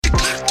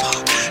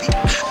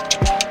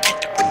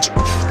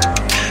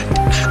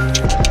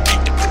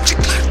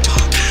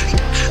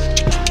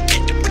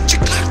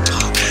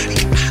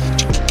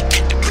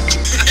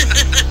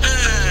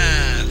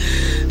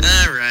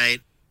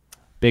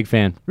Big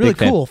fan. Really Big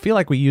fan. cool. Feel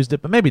like we used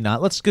it, but maybe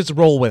not. Let's just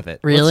roll with it.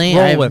 Really? Let's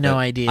roll I have with no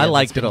it. idea I if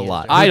liked it's it a been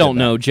lot. used. I don't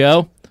know,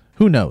 Joe.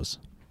 Who knows?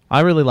 I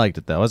really liked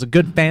it, though. It was a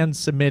good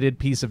fan-submitted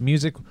piece of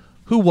music.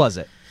 Who was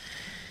it?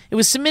 It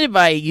was submitted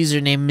by a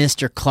user named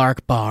Mr.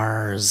 Clark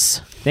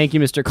Bars. Thank you,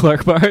 Mr.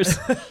 Clark Bars.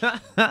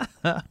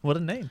 What a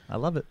name. I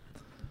love it.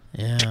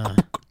 Yeah.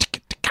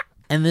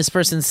 And this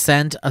person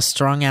sent a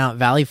strung out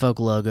Valley Folk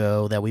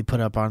logo that we put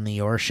up on the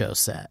Your Show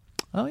set.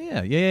 Oh,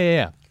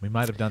 yeah. We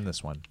might have done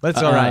this one. But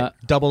it's all right.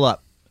 Double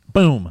up.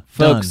 Boom.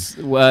 Folks,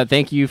 Done.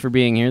 thank you for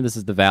being here. This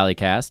is the Valley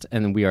Cast,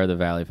 and we are the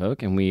Valley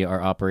Folk, and we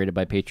are operated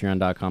by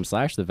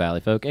patreon.com/the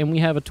Valley Folk, and we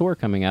have a tour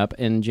coming up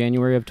in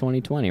January of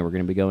 2020. We're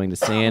going to be going to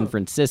San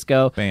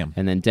Francisco, Bam.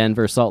 and then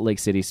Denver, Salt Lake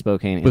City,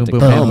 Spokane, Boom, and boom,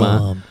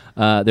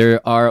 Tacoma.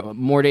 There are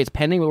more dates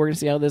pending, but we're going to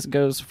see how this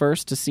goes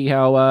first to see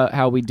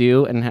how we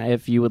do, and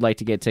if you would like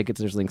to get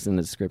tickets, there's links in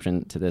the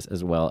description to this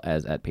as well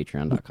as at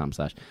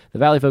patreon.com/the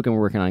Valley Folk, and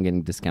we're working on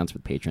getting discounts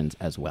with patrons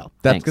as well.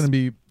 That's going to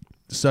be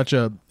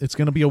it's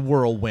going to be a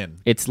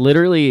whirlwind. It's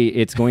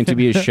going to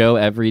be a show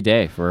every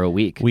day for a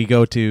week. We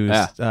go to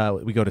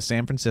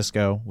San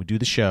Francisco. We do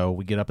the show.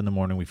 We get up in the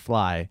morning. We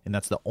fly, and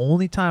that's the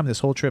only time this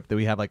whole trip that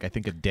we have. Like I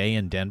think a day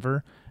in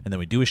Denver, and then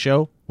we do a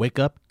show. Wake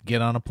up,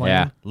 get on a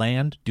plane,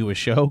 land, do a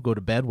show, go to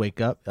bed, wake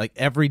up. Like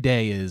every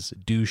day is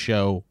do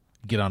show,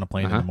 get on a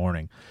plane in the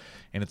morning,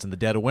 and it's in the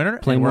dead of winter.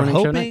 And we're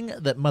hoping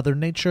that Mother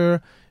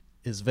Nature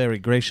is very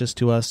gracious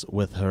to us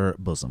with her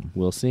bosom.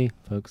 We'll see,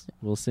 folks.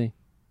 We'll see.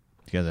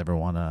 You guys ever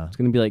want to? It's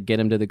going to be like Get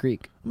Him to the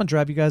Greek. I'm going to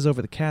drive you guys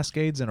over the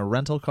Cascades in a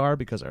rental car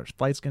because our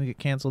flight's going to get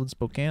canceled in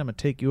Spokane. I'm going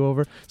to take you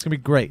over. It's going to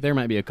be great. There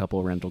might be a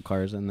couple rental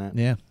cars in that.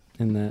 Yeah.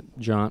 In that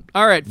jaunt.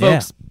 All right,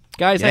 folks.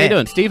 Guys, how you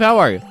doing? Steve, how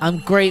are you? I'm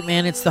great,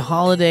 man. It's the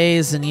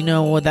holidays, and you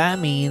know what that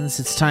means.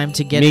 It's time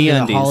to get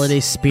into the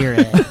holiday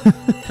spirit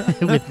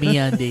with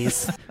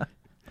MeUndies.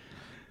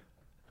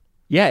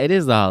 Yeah, it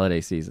is the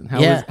holiday season.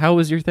 How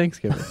was your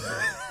Thanksgiving?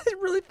 I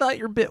really thought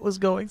your bit was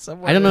going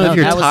somewhere. I don't know if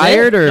you're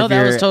tired or if that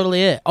you're... was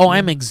totally it. Oh,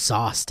 I'm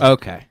exhausted.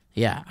 Okay.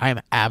 Yeah, I'm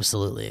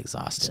absolutely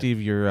exhausted.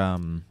 Steve, you're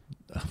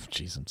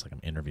jeez, it's like I'm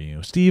interviewing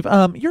you. Steve,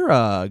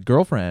 your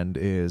girlfriend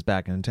is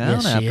back in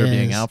town after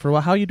being out for a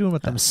while. How are you doing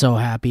with that? I'm so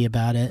happy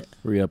about it.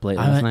 Were you up late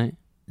last night?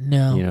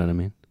 No. You know what I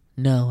mean?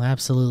 No,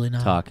 absolutely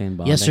not. Talking,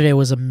 bonding. Yesterday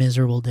was a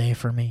miserable day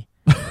for me.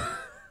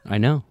 I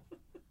know.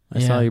 I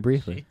saw you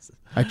briefly.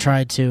 I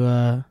tried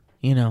to,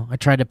 I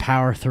tried to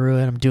power through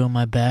it. I'm doing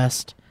my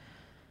best.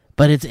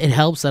 But it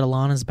helps that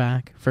Alana's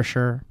back, for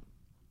sure.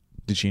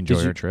 Did she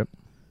enjoy her trip?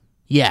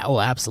 Yeah,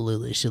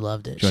 absolutely. She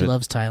loved it. She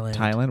loves Thailand.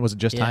 Thailand? Was it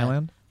just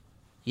Thailand?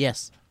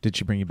 Yes. Did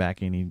she bring you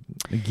back any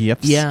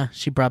gifts? Yeah,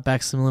 she brought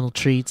back some little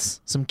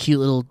treats, some cute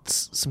little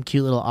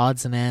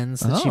odds and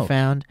ends that she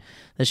found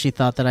that she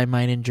thought that I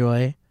might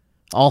enjoy.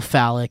 All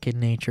phallic in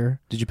nature.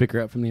 Did you pick her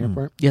up from the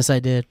airport? Yes, I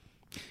did.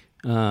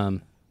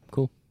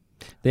 Cool.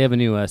 They have a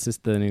new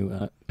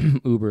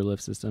Uber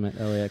Lyft system at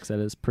LAX that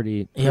is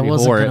pretty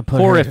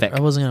horrific. I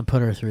wasn't going to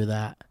put her through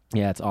that.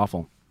 Yeah, it's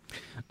awful.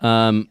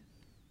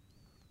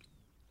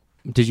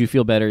 Did you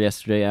feel better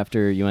yesterday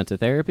after you went to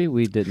therapy?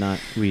 We did not.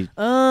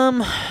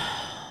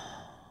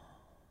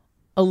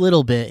 A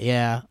little bit,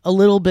 yeah. A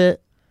little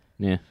bit.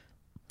 Yeah.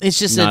 It's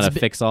just not a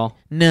fix-all?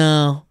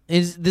 No.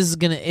 It's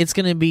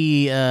gonna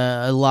be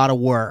a lot of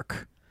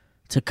work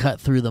to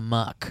cut through the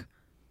muck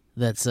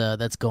that's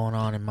going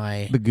on in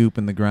my... The goop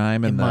and the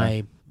grime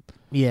and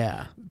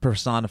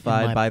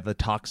personified by the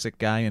toxic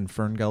guy in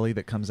Fern Gully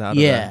that comes out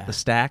of the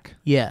stack?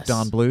 Yes.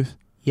 Don Bluth?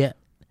 Yeah.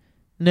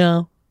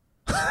 No.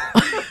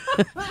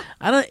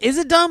 Is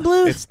it Don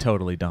Bluth? It's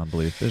totally Don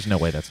Bluth. There's no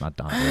way that's not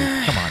Don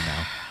Bluth. Come on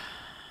now.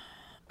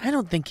 I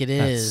don't think it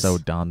is. That's so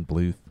Don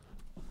Bluth.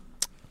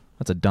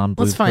 That's a Don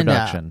Bluth Let's find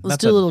production. Out.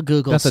 Let's do a little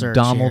Google search. That's a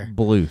Donald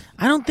Bluth.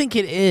 I don't think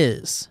it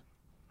is.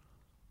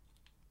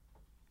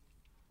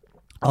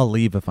 I'll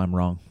leave if I'm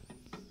wrong.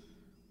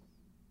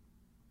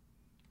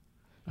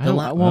 I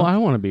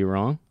want to be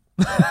wrong.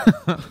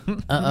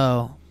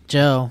 Uh-oh.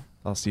 Joe.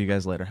 I'll see you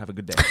guys later. Have a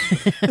good day.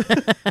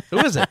 Who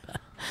is it?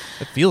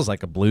 It feels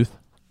like a Bluth.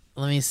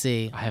 Let me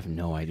see. I have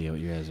no idea what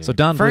you guys are. So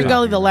Don Fern Bluth.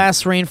 Gully, The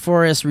Last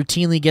Rainforest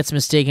routinely gets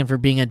mistaken for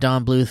being a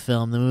Don Bluth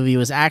film. The movie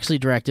was actually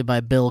directed by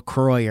Bill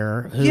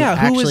Kroyer,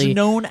 who is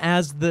known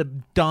as the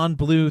Don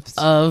Bluth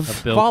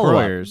of Bill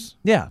Kroyers.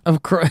 Yeah. Of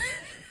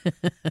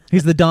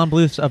He's the Don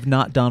Bluth of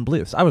not Don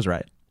Bluths. I was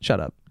right. Shut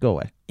up. Go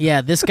away.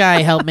 Yeah, this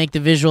guy helped make the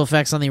visual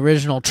effects on the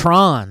original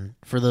Tron,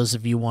 for those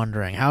of you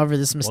wondering. However,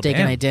 this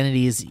mistaken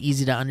identity is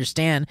easy to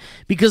understand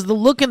because the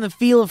look and the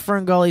feel of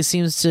Fern Gully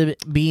seems to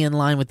be in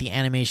line with the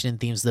animation and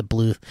themes that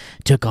Bluth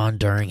took on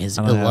during his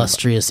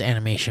illustrious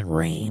animation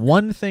reign.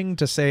 One thing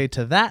to say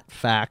to that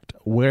fact,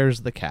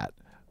 where's the cat?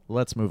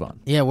 Let's move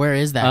on. Yeah, where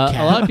is that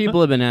cat? A lot of people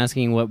have been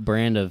asking what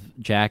brand of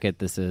jacket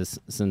this is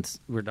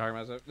since we're talking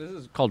about this. This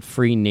is called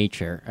Free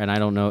Nature, and I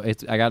don't know.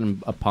 I got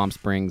in a Palm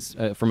Springs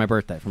for my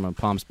birthday from a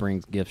Palm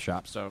Springs gift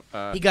shop. So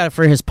he got it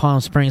for his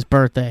Palm Springs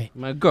birthday.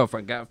 My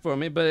girlfriend got it for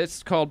me, but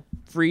it's called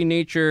Free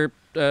Nature.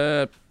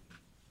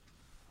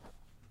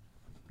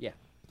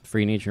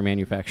 Free Nature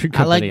Manufacturing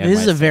I like Company. this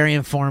is a might say. very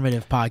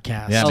informative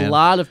podcast. Yeah, a man.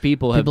 lot of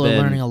people have People are been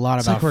learning a lot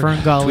It's about like we're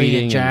Ferngully tweeting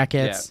and and-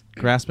 jackets.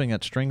 Grasping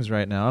at strings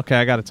right now. Okay,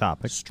 I got a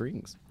topic.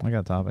 strings. I got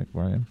a topic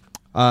for you.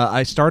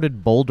 I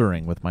started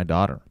bouldering with my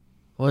daughter.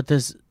 What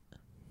does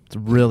It's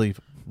really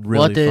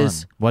What fun.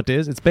 is? What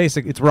is? It's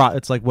basic. It's rock.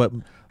 It's like what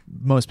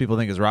most people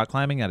think is rock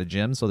climbing at a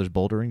gym. So there's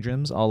bouldering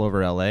gyms all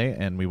over LA,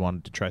 and we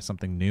wanted to try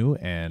something new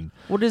and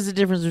what is the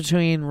difference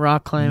between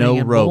rock climbing no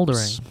and ropes.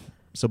 bouldering?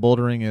 So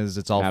bouldering is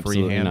it's all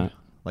Absolutely freehand, not.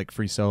 like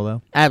free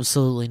solo.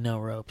 Absolutely no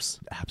ropes.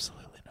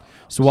 Absolutely no.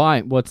 So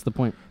why? What's the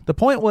point? The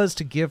point was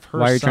to give her.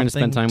 Why are you trying to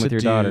spend something time with your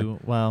do. daughter?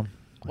 Well,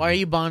 Why are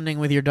you bonding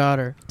with your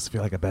daughter? I just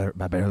feel like I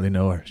barely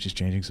know her. She's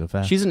changing so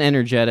fast. She's an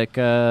energetic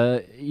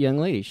young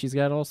lady. She's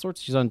got all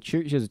sorts. She's on she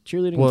has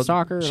cheerleading, well, and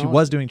soccer. and She all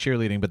was doing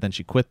cheerleading, but then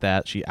she quit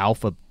that. She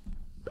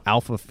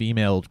alpha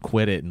female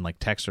quit it and like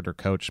texted her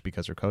coach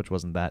because her coach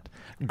wasn't that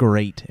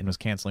great and was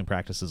canceling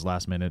practices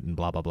last minute and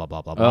blah blah blah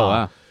blah blah. Oh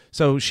wow!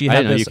 So she I had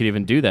didn't know this. you could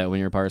even do that when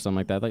you're part of something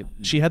like that. Like,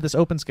 She had this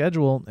open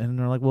schedule, and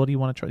they're like, "Well, do you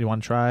want to try? You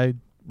want to try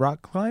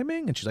rock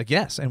climbing?" And she's like,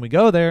 "Yes." And we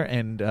go there,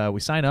 and we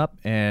sign up.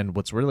 And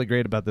what's really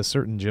great about this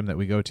certain gym that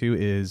we go to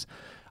is,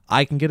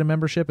 I can get a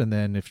membership, and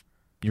then if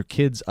your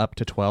kid's up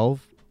to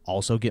 12,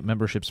 also get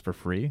memberships for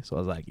free. So I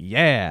was like,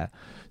 "Yeah."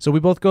 So we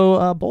both go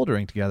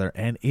bouldering together,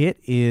 and it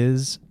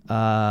is.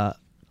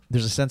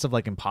 There's a sense of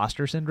like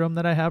imposter syndrome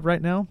that I have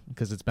right now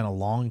because it's been a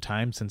long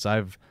time since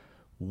I've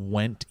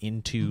went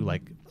into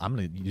like, I'm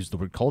going to use the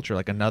word culture,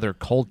 like another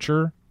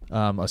culture,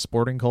 a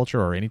sporting culture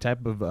or any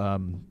type of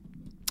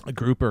a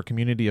group or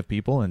community of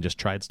people, and just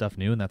tried stuff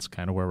new. And that's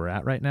kind of where we're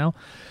at right now.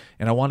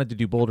 And I wanted to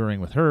do bouldering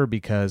with her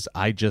because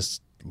I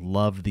just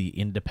love the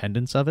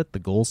independence of it, the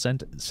goal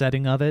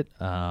setting of it.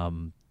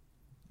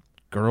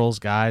 Girls,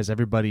 guys,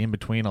 everybody in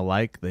between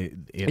alike.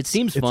 It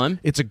seems fun.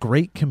 It's a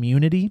great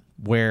community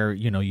where,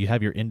 you know, you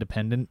have your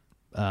independent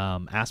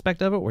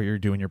aspect of it where you're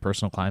doing your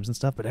personal climbs and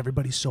stuff, but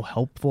everybody's so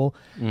helpful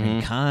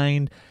and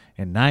kind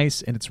and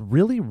nice, and it's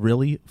really,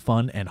 really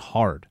fun and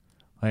hard.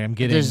 Like I'm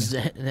getting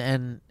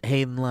And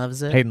Hayden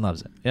loves it. Hayden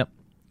loves it. Yep.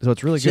 So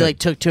it's really She good. like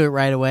took to it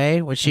right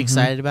away. Was she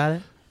excited about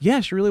it? Yeah,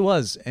 she really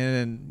was.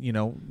 And you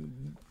know,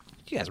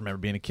 you guys remember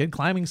being a kid,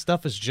 climbing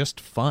stuff is just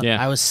fun. Yeah.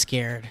 I was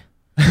scared.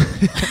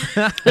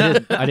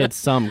 I did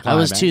some. I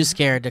was climbing. too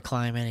scared to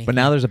climb anything. But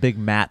now there's a big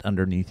mat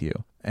underneath you,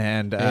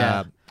 and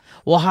Yeah.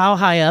 Well, how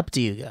high up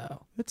do you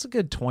go? it's a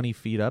good 20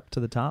 feet up to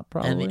the top,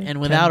 probably.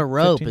 And without 10, a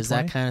rope, 15, is that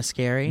 20. kind of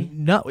scary?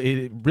 No,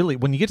 it really.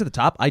 When you get to the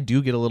top, I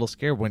do get a little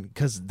scared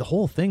because the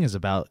whole thing is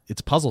about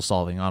it's puzzle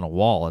solving on a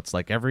wall. It's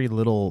like every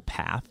little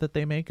path that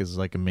they make is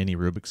like a mini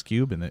Rubik's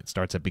cube, and it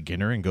starts at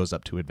beginner and goes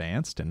up to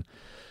advanced. And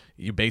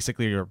you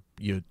basically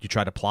you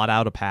try to plot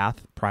out a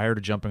path prior to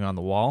jumping on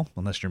the wall,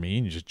 unless you're me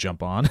and you just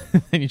jump on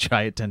and you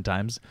try it 10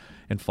 times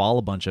and fall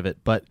a bunch of it.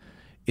 But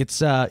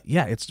it's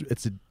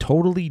it's a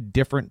totally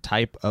different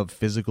type of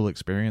physical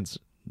experience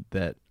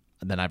than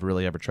I've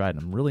really ever tried,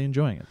 and I'm really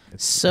enjoying it.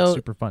 It's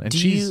super fun. And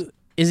is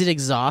it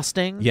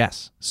exhausting?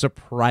 yes,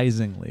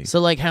 surprisingly. So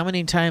like how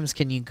many times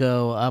can you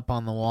go up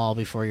on the wall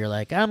before you're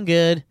like, I'm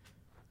good?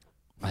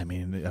 I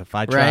mean, if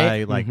I try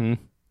Right? like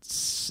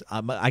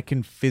I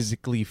can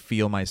physically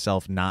feel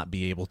myself not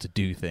be able to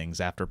do things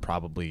after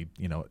probably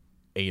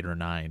 8 or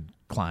 9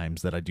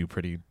 climbs that I do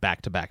pretty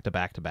back to back to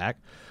back to back.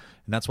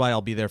 And that's why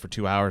I'll be there for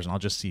 2 hours, and I'll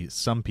just see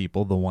some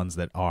people, the ones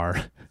that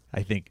are,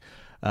 I think,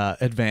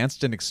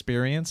 advanced and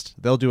experienced.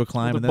 They'll do a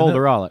climb, The and then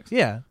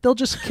boulderolics. they'll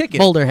just kick it.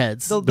 Boulder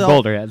heads. They'll, The they'll-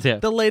 boulder heads. Yeah.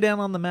 They'll lay down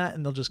on the mat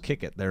and they'll just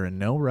kick it. They're in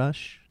no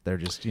rush. They're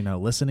just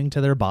listening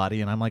to their body,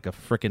 and I'm like a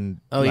freaking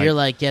You're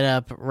like get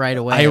up right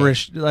away.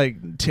 Irish like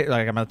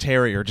I'm a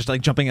terrier, just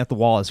like jumping at the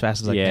wall as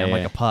fast as I Yeah, can,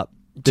 like yeah. a pup.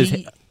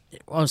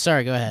 Oh,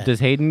 sorry. Go ahead.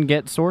 Does Hayden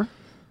get sore?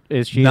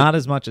 Is she Not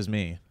as much as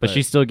me, But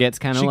she still gets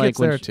kind of she like gets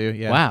when there she- too.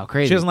 Yeah, Wow,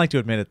 crazy. She doesn't like to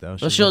admit it though. Well,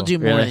 She's she'll a little- do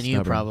more really than you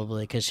stubborn.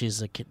 probably because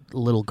she's a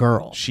little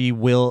girl. She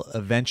will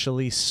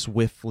eventually,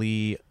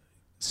 swiftly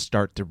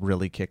start to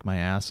really kick my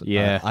ass.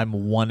 Yeah.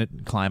 I'm one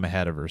climb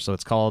ahead of her. So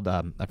it's called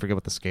I forget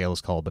what the scale is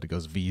called, but it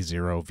goes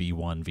V0,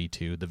 V1,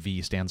 V2. The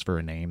V stands for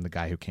a name. The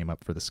guy who came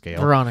up for the scale.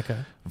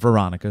 Veronica.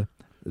 Veronica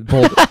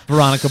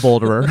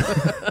Boulderer.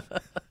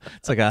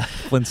 It's like a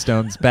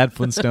bad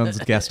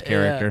Flintstones guest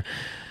character.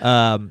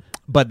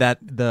 But that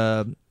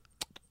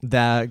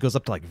goes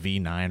up to like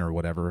V9 or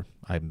whatever.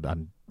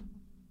 I'm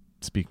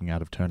speaking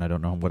out of turn. I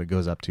don't know what it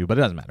goes up to, but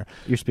it doesn't matter.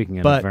 You're speaking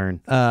of But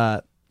Vern.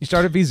 you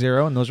start at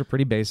V0, and those are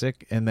pretty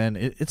basic, and then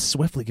it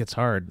swiftly gets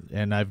hard.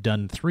 And I've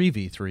done 3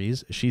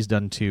 V3s. She's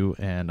done 2,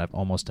 and I've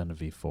almost done a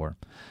V4.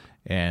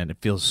 And it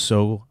feels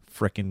so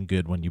freaking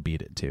good when you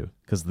beat it too,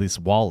 because this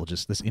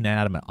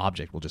inanimate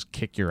object will just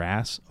kick your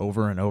ass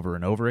over and over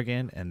and over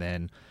again, and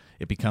then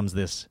it becomes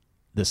this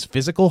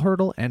physical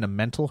hurdle and a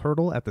mental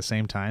hurdle at the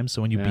same time.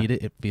 So when you beat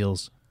it, it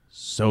feels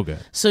so good.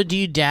 So do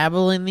you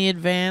dabble in the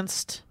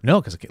advanced? No,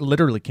 because I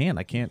literally can't.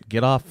 I can't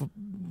get off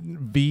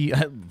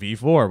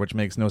V4, which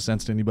makes no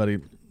sense to anybody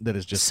that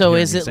is just. So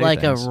hearing is me it say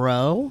like things. a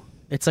row?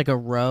 It's like a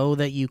row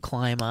that you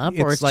climb up,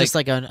 or It's it's like just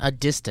like a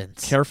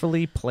distance?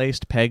 Carefully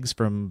placed pegs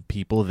from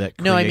people that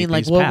No, I create mean,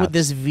 like, these what paths. would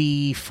this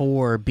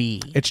V4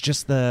 be? It's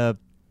just the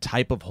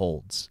type of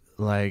holds.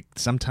 Like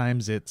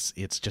sometimes it's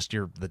just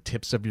the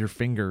tips of your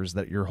fingers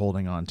that you're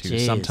holding on to.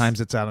 Jeez. Sometimes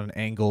it's at an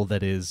angle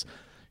that is,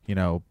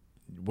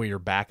 where your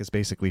back is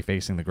basically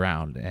facing the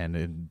ground,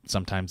 and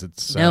sometimes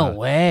it's No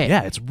way.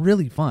 Yeah, it's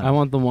really fun. I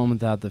want the one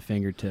without the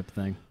fingertip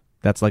thing.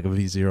 That's like a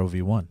V0,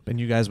 V1, and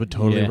you guys would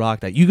totally Yeah.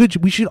 rock that.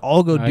 We should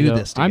all go do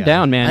this together. I'm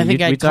down, man. I think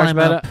we I'd talked climb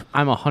about up. it.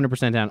 I'm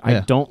 100% down. Yeah. I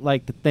don't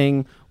like the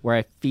thing where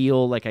I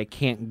feel like I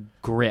can't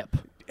grip.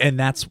 And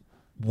that's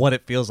what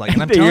it feels like.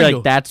 And I'm You're telling like,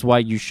 you, that's why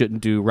you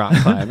shouldn't do rock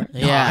climbing. no,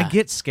 Yeah. I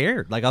get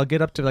scared. Like I'll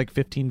get up to like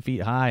 15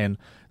 feet high, and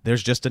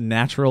there's just a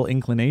natural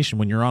inclination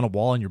when you're on a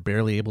wall and you're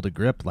barely able to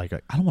grip. Like I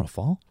don't want to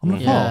fall. I'm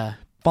gonna Yeah. fall.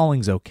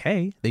 Falling's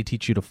okay. They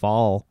teach you to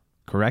fall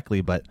correctly,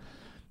 but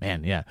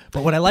man, yeah.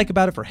 But what I like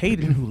about it for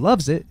Hayden, who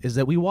loves it, is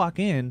that we walk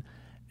in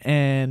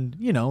and,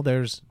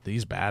 there's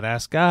these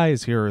badass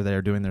guys here or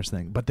there doing their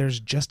thing, but there's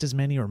just as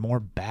many or more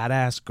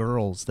badass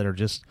girls that are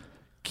just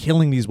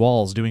killing these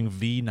walls, doing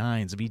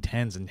V9s,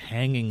 V10s, and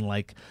hanging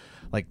like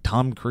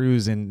Tom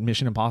Cruise in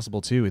Mission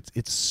Impossible 2.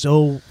 It's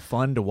so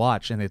fun to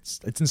watch, and it's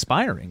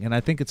inspiring, and I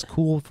think it's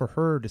cool for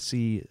her to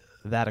see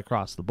that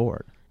across the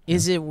board.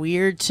 Is it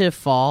weird to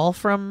fall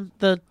from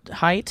the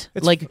height?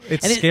 It's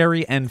and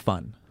scary and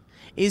fun.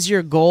 Is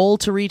your goal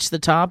to reach the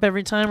top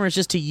every time, or is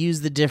just to use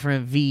the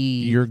different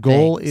V? Your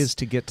goal things? is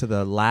to get to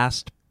the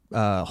last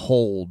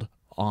hold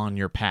on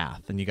your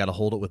path, and you got to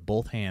hold it with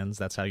both hands.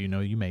 That's how you know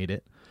you made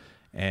it.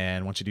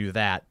 And once you do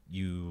that,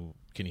 you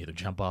can either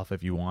jump off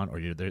if you want, or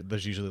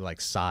there's usually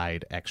like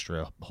side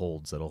extra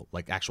holds that'll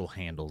like actual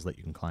handles that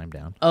you can climb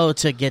down. Oh,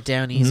 to get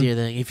down easier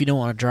than if you don't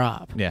want to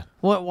drop. Yeah.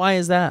 Why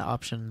is that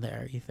option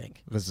there, you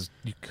think? Because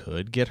you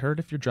could get hurt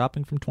if you're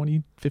dropping from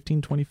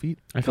 15, 20 feet.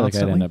 I feel like I'd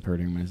constantly. end up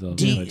hurting myself.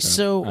 Do you- if I tried.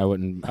 so- I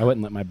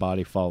wouldn't let my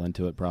body fall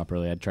into it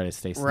properly. I'd try to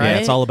stay still. Right? Yeah,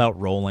 it's all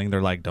about rolling.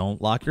 They're like, don't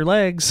lock your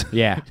legs.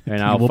 Yeah, and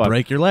You I'll will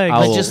break your legs.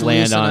 I'll Like, just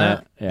land loosen on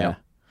up. it. Yeah.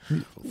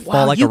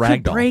 Fall like you a rag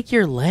could doll. break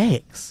your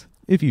legs.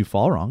 If you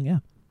fall wrong, yeah.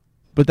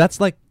 But that's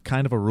like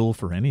kind of a rule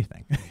for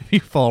anything. If you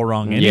fall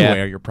wrong Yeah.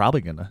 anywhere, you're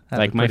probably gonna have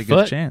Like a my pretty foot,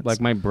 good chance.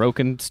 like my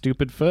broken,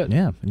 stupid foot.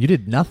 yeah, and you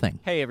did nothing.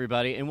 Hey,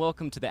 everybody, and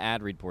welcome to the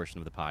ad read portion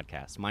of the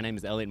podcast. My name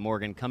is Elliot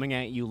Morgan, coming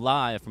at you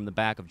live from the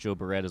back of Joe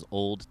Beretta's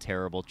old,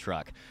 terrible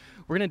truck.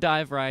 We're going to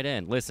dive right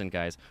in. Listen,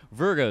 guys,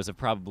 Virgos have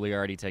probably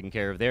already taken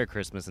care of their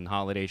Christmas and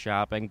holiday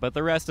shopping, but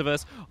the rest of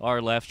us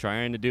are left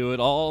trying to do it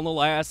all in the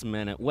last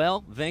minute.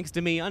 Well, thanks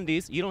to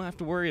MeUndies, you don't have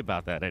to worry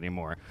about that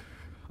anymore.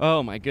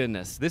 Oh my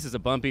goodness, this is a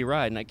bumpy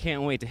ride, and I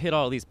can't wait to hit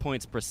all these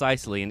points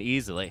precisely and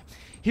easily.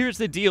 Here's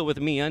the deal with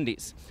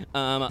MeUndies.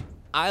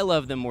 I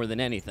love them more than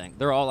anything.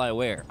 They're all I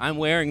wear. I'm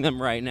wearing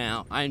them right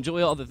now. I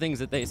enjoy all the things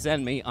that they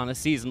send me on a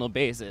seasonal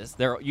basis.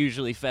 They're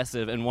usually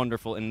festive and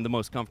wonderful and the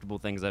most comfortable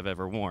things I've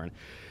ever worn.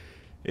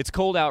 It's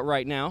cold out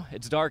right now.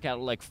 It's dark out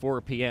at like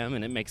 4 p.m.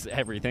 and it makes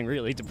everything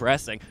really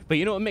depressing. But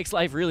you know what makes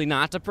life really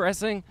not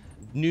depressing?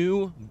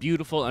 New,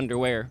 beautiful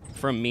underwear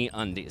from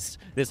MeUndies.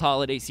 This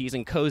holiday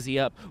season, cozy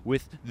up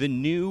with the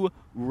new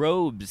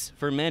robes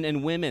for men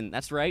and women.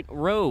 That's right,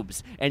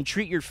 robes. And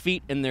treat your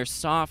feet in their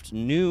soft,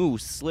 new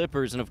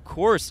slippers. And of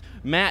course,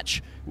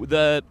 match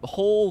the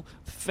whole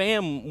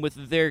fam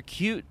with their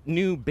cute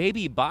new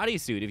baby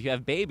bodysuit. If you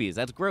have babies,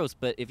 that's gross.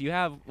 But if you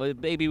have a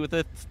baby with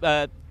a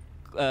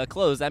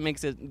clothes, that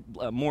makes it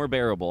more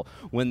bearable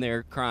when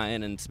they're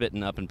crying and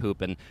spitting up and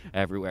pooping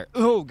everywhere.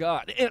 Oh,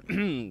 God.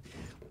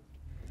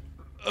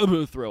 I'm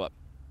going to throw up.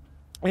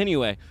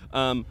 Anyway,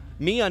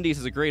 MeUndies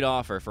is a great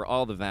offer for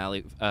all the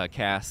Valley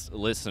Cast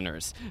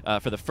listeners.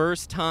 For the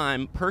first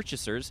time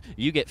purchasers,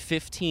 you get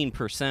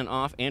 15%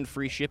 off and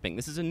free shipping.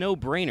 This is a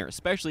no-brainer,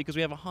 especially because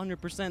we have a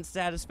 100%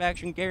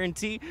 satisfaction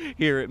guarantee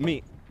here at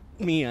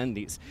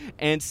MeUndies.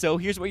 And so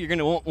here's what you're going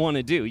to want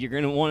to do. You're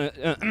going to want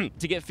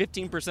to get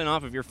 15%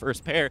 off of your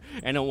first pair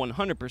and a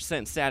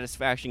 100%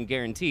 satisfaction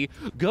guarantee.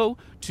 Go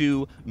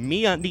to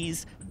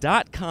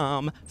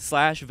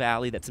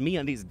MeUndies.com/Valley. That's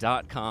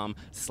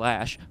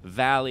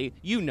MeUndies.com/Valley.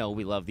 You know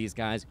we love these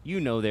guys. You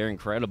know they're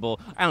incredible.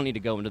 I don't need to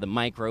go into the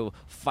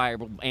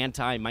microfiber,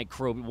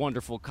 anti-microbe,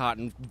 wonderful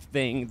cotton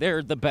thing.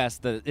 They're the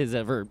best that has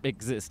ever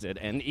existed,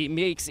 and it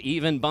makes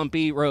even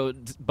bumpy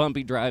roads,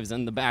 bumpy drives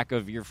in the back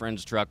of your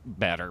friend's truck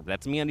better.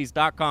 That's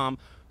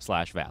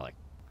MeUndies.com/Valley.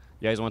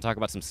 You guys want to talk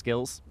about some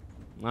skills?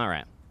 All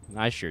right.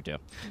 I sure do.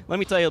 Let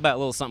me tell you about a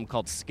little something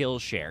called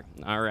Skillshare,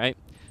 all right?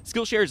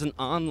 Skillshare is an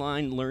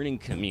online learning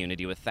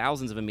community with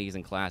thousands of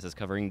amazing classes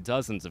covering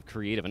dozens of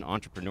creative and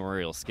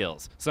entrepreneurial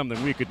skills.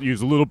 Something we could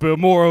use a little bit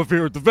more of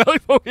here at the Valley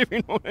Folk, if you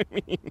know what I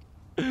mean.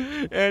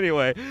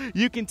 Anyway,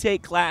 you can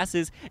take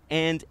classes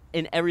and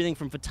in everything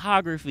from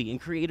photography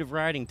and creative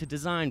writing to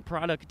design,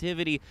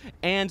 productivity,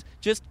 and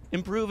just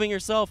improving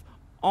yourself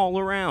all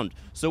around.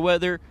 So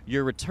whether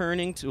you're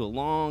returning to a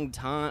long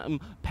time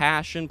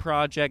passion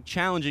project,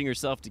 challenging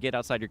yourself to get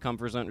outside your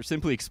comfort zone, or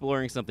simply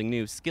exploring something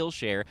new,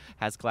 Skillshare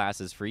has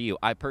classes for you.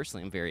 I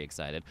personally am very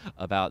excited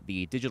about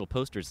the digital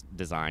posters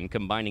design,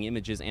 combining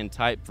images and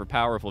type for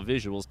powerful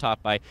visuals,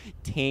 taught by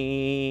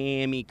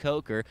Tammy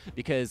Coker,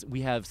 because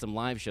we have some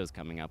live shows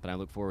coming up, and I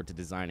look forward to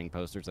designing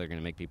posters that are going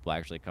to make people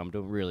actually come to.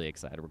 I'm really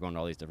excited. We're going to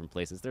all these different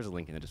places. There's a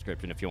link in the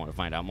description if you want to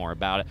find out more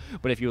about it.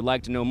 But if you would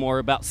like to know more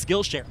about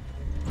Skillshare,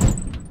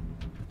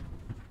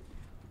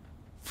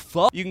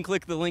 you can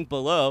click the link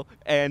below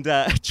and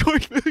join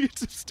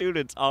millions of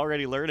students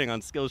already learning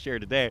on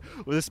Skillshare today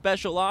with a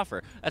special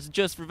offer. That's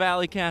just for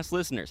Valleycast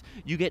listeners.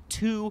 You get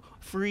 2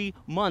 free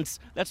months.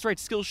 That's right,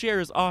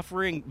 Skillshare is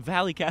offering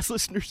Valleycast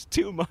listeners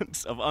 2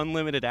 months of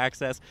unlimited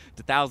access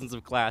to thousands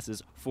of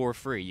classes for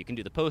free. You can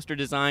do the poster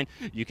design.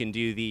 You can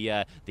do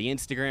the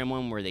Instagram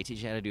one where they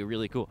teach you how to do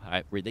really cool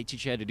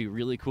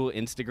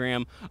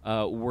Instagram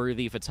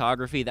worthy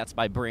photography. That's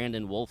by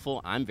Brandon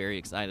Wolfel. I'm very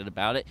excited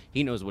about it.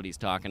 He knows what he's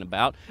talking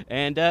about.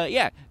 And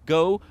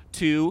go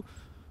to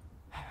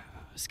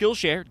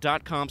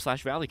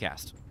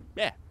Skillshare.com/Valleycast.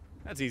 Yeah,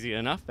 that's easy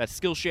enough. That's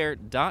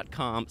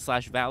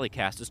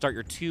Skillshare.com/Valleycast to start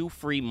your 2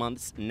 free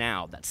months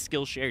now. That's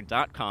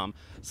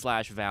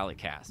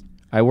Skillshare.com/Valleycast.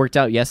 I worked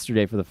out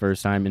yesterday for the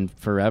first time in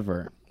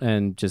forever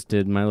and just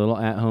did my little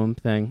at-home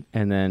thing.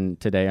 And then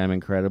today I'm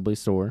incredibly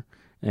sore.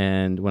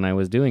 And when I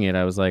was doing it,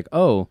 I was like,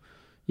 oh,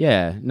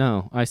 yeah,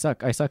 no, I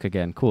suck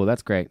again. Cool,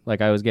 that's great.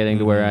 Like, I was getting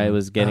to where I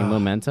was getting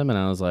momentum, and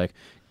I was like,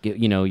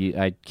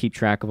 I keep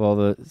track of all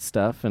the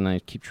stuff, and I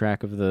keep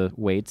track of the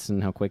weights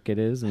and how quick it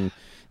is, and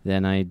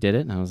then I did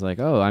it, and I was like,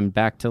 oh, I'm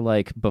back to,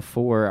 like,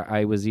 before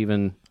I was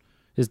even...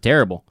 It's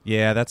terrible.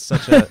 Yeah, that's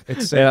such a...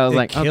 I was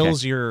like,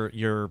 kills okay.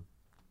 your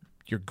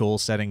goal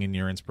setting and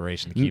your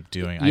inspiration to keep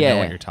doing. I know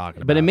what you're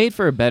talking about. But it made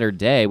for a better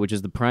day, which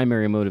is the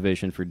primary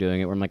motivation for doing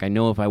it, where I'm like, I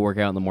know if I work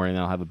out in the morning,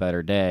 I'll have a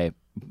better day.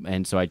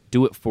 And so I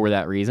do it for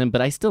that reason,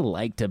 but I still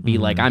like to be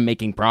like, I'm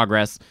making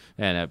progress,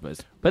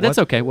 but that's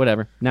okay,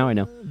 whatever. Now I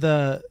know.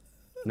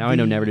 I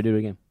know never to do it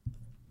again.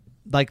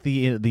 Like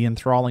the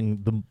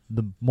enthralling,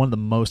 the one of the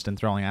most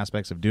enthralling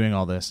aspects of doing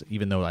all this,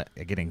 even though I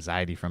get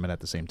anxiety from it at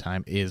the same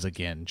time, is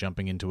again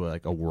jumping into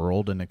a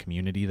world and a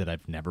community that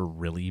I've never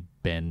really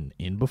been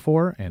in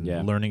before, and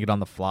learning it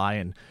on the fly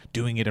and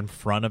doing it in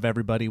front of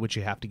everybody, which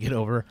you have to get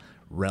over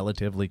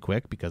relatively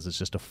quick because it's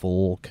just a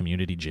full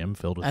community gym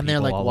filled with and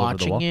people they're like all over the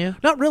watching wall. you.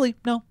 Not really.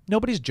 No,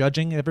 nobody's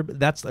judging.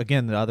 That's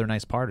again the other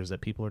nice part is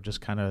that people are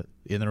just kind of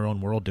in their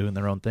own world doing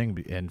their own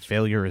thing, and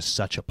failure is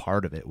such a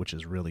part of it, which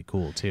is really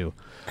cool too.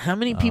 How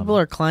many people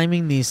are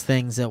climbing these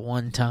things at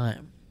one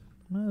time?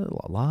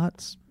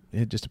 Lots.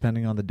 It just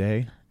depending on the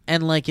day.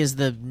 And like, is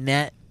the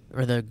net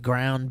or the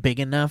ground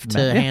big enough to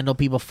handle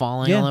people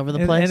falling all over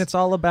the place? And it's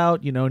all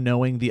about,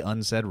 knowing the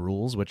unsaid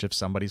rules, which if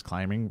somebody's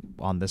climbing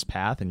on this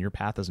path and your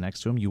path is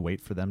next to them, you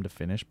wait for them to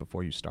finish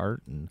before you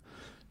start and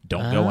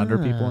don't go under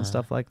people and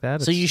stuff like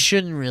that. So you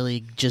shouldn't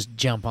really just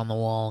jump on the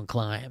wall and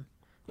climb.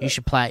 You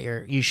should plot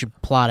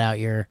out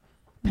your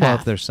path. Well,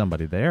 if there's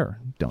somebody there,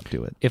 don't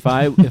do it. If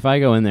I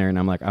go in there and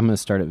I'm like, I'm going to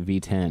start at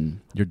V10,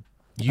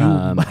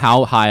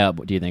 how high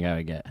up do you think I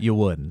would get? You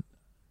wouldn't.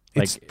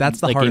 That's the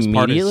like hardest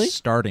part immediately? is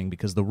starting,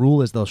 because the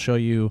rule is they'll show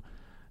you,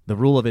 the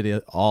rule of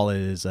it all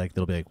is like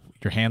they'll be like,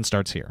 your hand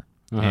starts here,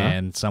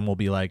 and some will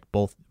be like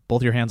both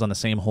your hands on the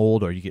same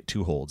hold, or you get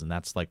 2 holds, and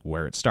that's like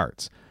where it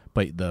starts.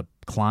 But the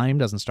climb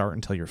doesn't start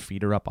until your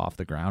feet are up off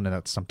the ground, and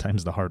that's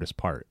sometimes the hardest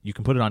part. You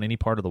can put it on any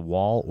part of the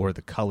wall or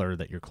the color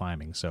that you're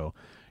climbing. So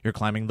you're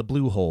climbing the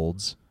blue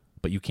holds,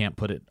 but you can't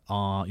put it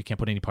on. You can't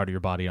put any part of your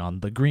body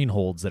on the green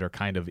holds that are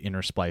kind of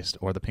interspliced,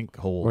 or the pink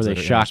holds, or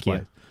they shock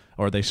you.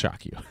 Or they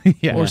shock you.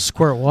 Yeah. Or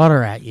squirt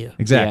water at you.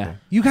 Exactly. Yeah.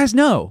 You guys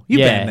know. You've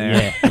been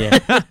there.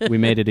 Yeah. We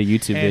made it a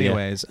YouTube video.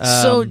 Anyways.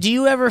 So do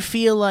you ever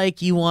feel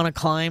like you want to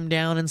climb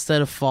down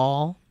instead of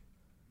fall?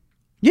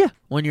 Yeah.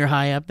 When you're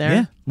high up there?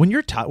 Yeah. When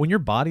your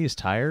body is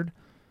tired,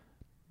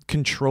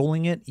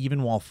 controlling it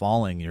even while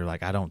falling, you're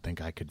like, I don't think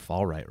I could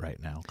fall right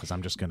now because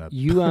I'm just going to...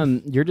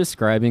 You're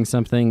describing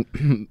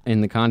something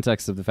in the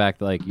context of the fact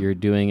that like you're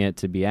doing it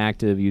to be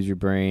active, use your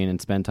brain, and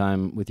spend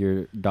time with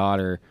your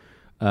daughter.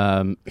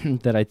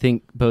 That I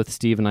think both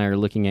Steve and I are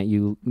looking at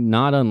you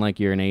not unlike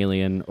you're an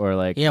alien or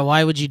like... Yeah,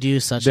 why would you do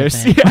such a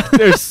thing?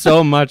 There's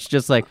so much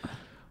just like,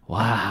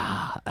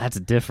 wow, that's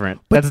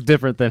different. That's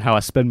different than how I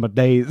spend my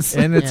days.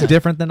 And it's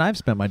different than I've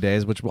spent my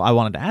days, which I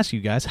wanted to ask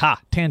you guys.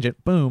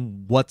 Tangent,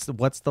 boom. What's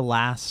the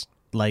last,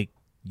 like,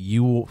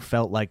 you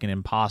felt like an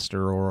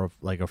imposter or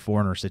like a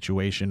foreigner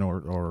situation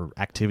or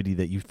activity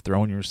that you've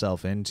thrown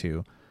yourself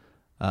into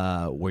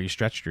where you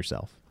stretched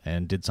yourself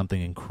and did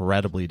something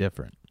incredibly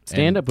different?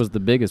 Stand-up was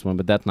the biggest one,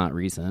 but that's not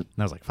recent.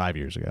 That was like 5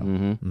 years ago.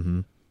 Mm-hmm.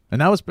 And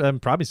that was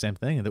probably the same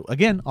thing.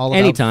 Again, all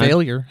about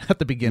failure at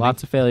the beginning.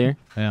 Lots of failure.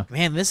 Yeah.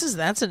 Man,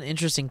 that's an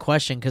interesting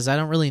question because I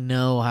don't really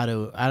know how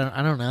to...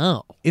 I don't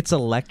know. It's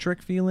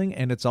electric feeling,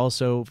 and it's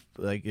also,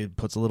 like, it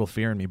puts a little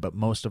fear in me, but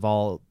most of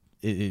all,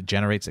 it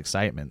generates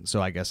excitement.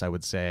 So I guess I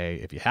would say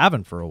if you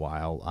haven't for a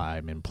while,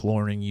 I'm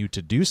imploring you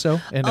to do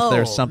so. And if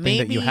there's something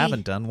that you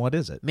haven't done, what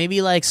is it?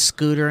 Maybe like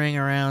scootering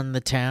around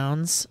the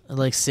towns,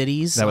 like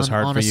cities. That was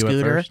hard on for a you at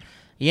scooter. first?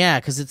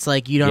 Yeah, because it's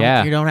like you don't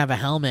have a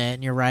helmet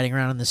and you're riding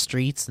around in the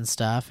streets and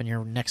stuff, and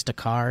you're next to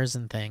cars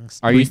and things.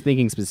 Are you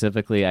thinking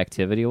specifically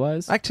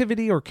activity-wise?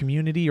 Activity or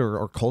community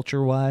or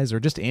culture-wise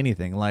or just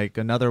anything. Like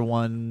another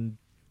one,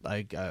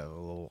 like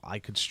I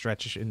could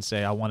stretch and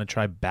say I want to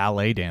try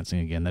ballet dancing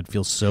again. That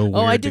feels so weird.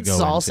 Oh, I to did go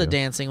salsa into.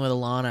 dancing with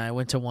Alana. I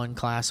went to one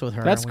class with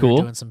her. That's and we cool.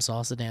 were doing some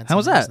salsa dancing. How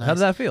was It that? nice. How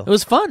did that feel? It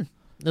was fun.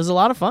 It was a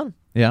lot of fun.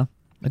 Yeah.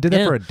 I did that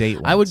Yeah. for a date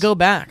once. I would go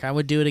back. I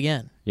would do it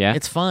again. Yeah?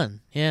 It's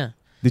fun. Yeah.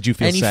 Did you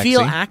feel And you sexy?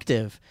 feel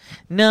active.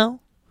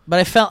 No, but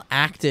I felt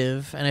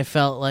active, and I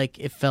felt like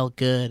it felt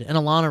good. And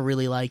Alana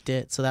really liked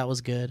it, so that was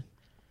good.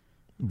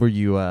 Were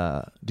you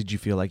did you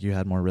feel like you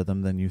had more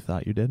rhythm than you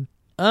thought you did?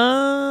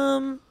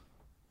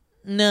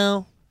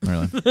 No.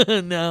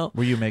 Really? No.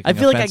 Were you making I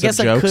feel like I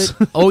offensive guess jokes? I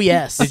could. Oh,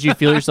 yes. Did you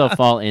feel yourself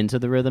fall into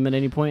the rhythm at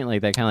any point?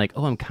 Like that kind of like,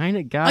 oh, I'm kind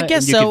of got I it.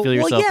 guess and you so. could feel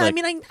Well, yourself, yeah, like, I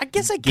mean, I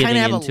guess I kind getting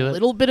of have into a it?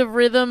 little bit of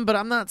rhythm, but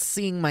I'm not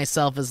seeing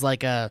myself as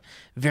like a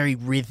very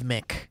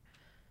rhythmic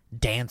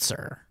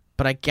dancer.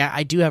 But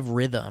I do have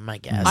rhythm, I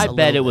guess. I a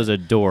bet it little was bit.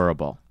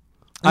 adorable.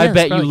 Yeah, I it's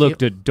bet you probably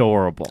looked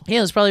adorable. Yeah,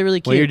 it was probably really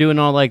cute. Well, you're doing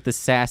all like the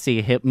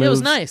sassy hip moves. It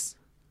was nice.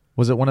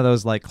 Was it one of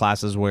those like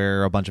classes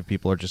where a bunch of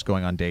people are just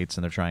going on dates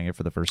and they're trying it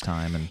for the first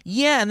time? And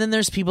Yeah, and then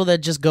there's people that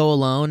just go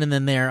alone, and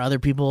then there are other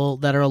people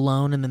that are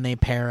alone, and then they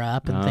pair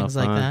up and Oh, things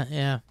like fun. that.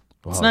 Yeah,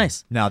 it's Whoa.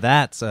 nice. Now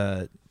that's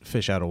a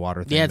fish out of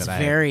water thing. Yeah, it's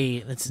that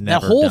it's the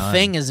never whole done.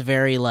 thing is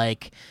very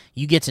like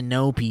you get to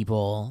know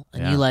people,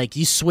 and Yeah.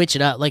 you switch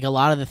it up. Like a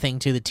lot of the thing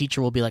too, the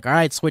teacher will be like, "All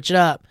right, switch it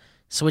up,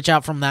 switch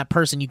out from that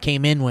person you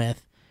came in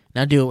with.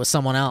 Now do it with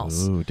someone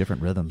else." Ooh,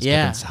 different rhythms.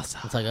 Yeah, different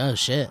salsa. it's like, oh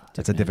shit.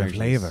 It's a different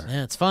flavor.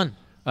 Yeah, it's fun.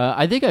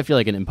 I think I feel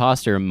like an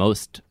imposter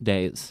most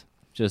days,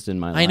 just in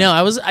my life. I know.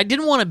 I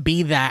didn't want to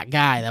be that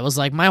guy. That was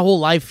like my whole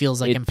life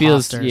feels like It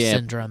imposter feels, yeah,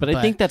 syndrome. But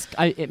I think that's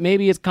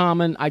maybe it's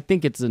common. I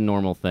think it's a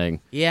normal thing.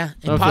 yeah,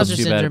 don't feel imposter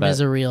too bad syndrome about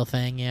is it. a real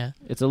thing. Yeah.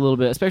 It's a little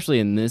bit, especially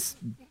in this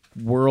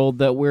world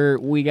that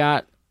we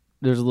got.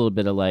 There's a little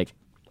bit of like,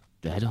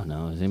 I don't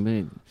know. Is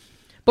anybody?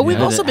 But we've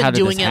How also did been this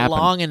doing it happen?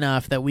 long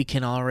enough that we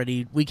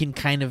can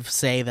kind of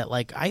say that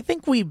like I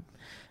think we've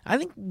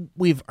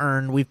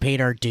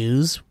paid our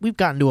dues. We've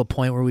gotten to a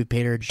point where we've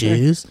paid our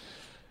dues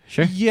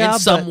Sure. Yeah, in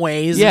some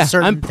ways. Yeah, in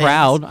certain I'm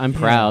proud. things. I'm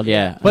proud.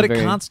 Yeah, But I'm it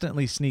very-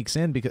 constantly sneaks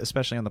in, because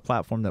especially on the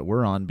platform that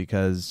we're on,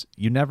 because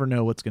you never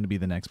know what's going to be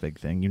the next big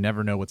thing. You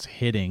never know what's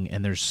hitting,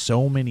 and there's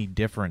so many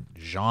different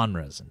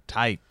genres and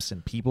types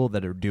and people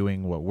that are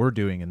doing what we're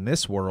doing in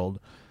this world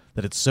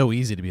that it's so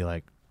easy to be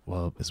like,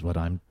 well, is what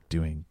I'm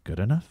doing good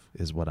enough?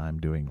 Is what I'm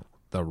doing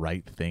the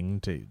right thing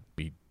to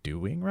be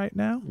doing right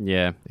now?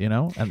 Yeah. You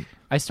know? And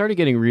I started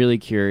getting really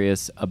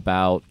curious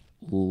about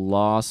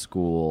law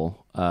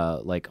school,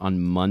 like on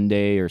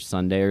Monday or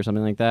Sunday or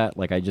something like that.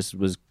 Like I just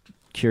was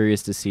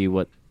curious to see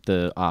what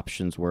the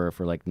options were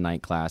for like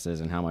night classes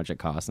and how much it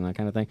costs and that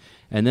kind of thing.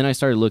 And then I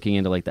started looking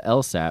into like the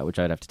LSAT, which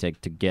I'd have to take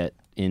to get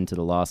into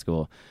the law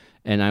school.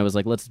 And I was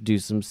like, let's do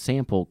some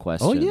sample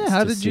questions. yeah,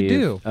 how to did you see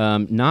do?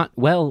 Not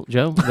well,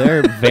 Joe.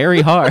 They're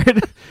very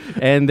hard.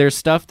 And there's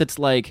stuff that's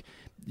like,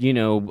 you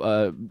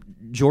know,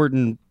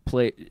 Jordan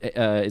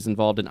is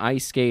involved in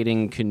ice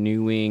skating,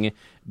 canoeing,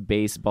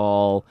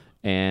 baseball,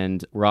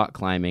 and rock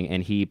climbing,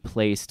 and he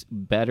placed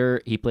better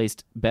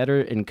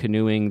in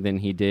canoeing than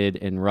he did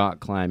in rock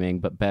climbing,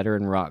 but better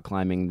in rock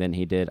climbing than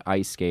he did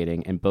ice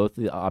skating. And both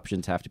of the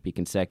options have to be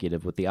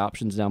consecutive, with the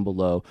options down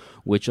below,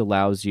 which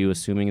allows you,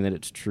 assuming that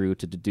it's true,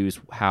 to deduce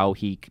how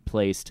he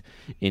placed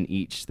in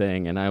each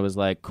thing. And I was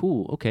like,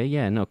 cool, okay,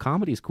 yeah, no,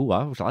 comedy's cool.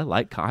 I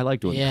like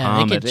doing Yeah,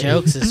 comedy. making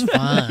jokes is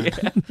fun.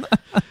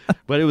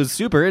 But it was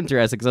super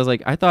interesting because I was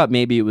like, I thought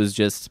maybe it was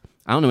just,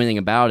 I don't know anything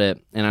about it,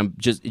 and I'm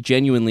just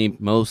genuinely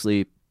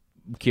mostly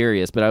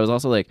curious. But I was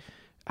also like,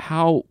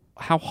 how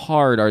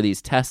hard are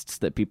these tests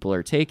that people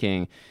are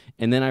taking?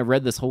 And then I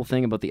read this whole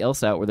thing about the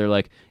LSAT where they're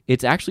like,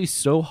 it's actually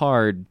so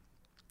hard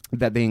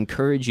that they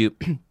encourage you.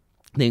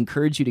 They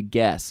encourage you to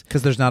guess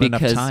because there's not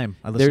enough because time.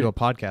 I listened to a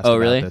podcast Oh, about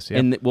really? this. Yep.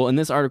 And well, in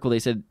this article, they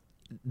said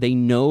they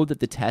know that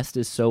the test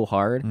is so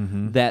hard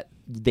that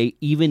they,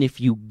 even if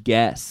you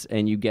guess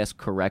and you guess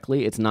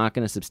correctly, it's not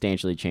going to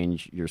substantially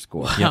change your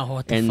score. Wow,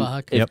 what the and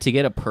fuck? If to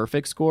get a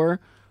perfect score,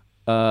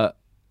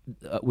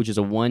 which is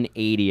a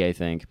 180, I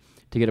think.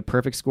 To get a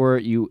perfect score,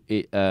 you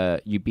beat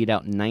out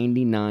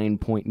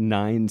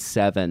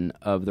 99.97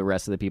 of the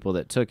rest of the people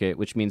that took it,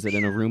 which means that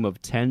in a room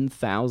of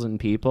 10,000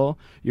 people,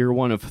 you're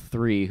one of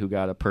 3 who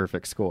got a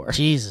perfect score.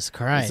 Jesus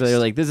Christ. So they're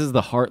like, this is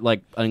the hard,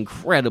 like,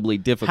 incredibly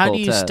difficult How do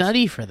you test.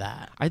 study for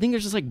that? I think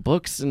there's just like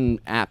books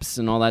and apps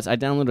and all that. So I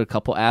downloaded a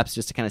couple apps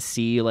just to kind of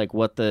see like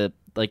what the,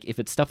 like if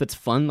it's stuff that's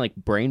fun, like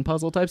brain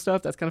puzzle type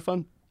stuff, that's kind of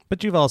fun.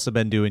 But you've also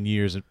been doing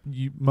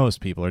most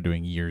people are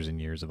doing years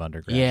and years of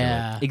undergraduate.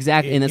 Yeah.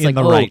 Exactly. And it's in like,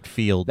 the right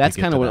field. That's kind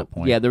kind of of that what,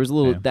 point. yeah, there was a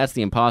little, Yeah. that's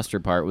the imposter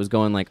part, was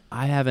going like,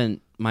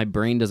 my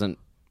brain doesn't,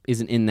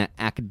 isn't in that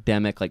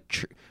academic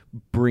like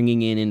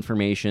bringing in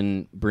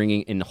information,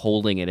 bringing and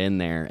holding it in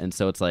there, and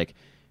so it's like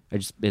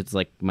it's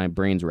like my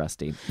brain's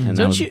rusty. And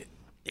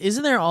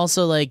Isn't there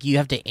also like you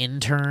have to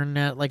intern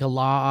at like a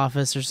law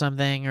office or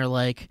something, or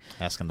like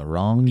Asking the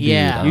wrong dude.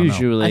 Yeah. I don't know.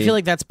 usually I feel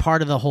like that's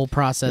part of the whole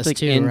process it's like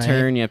too.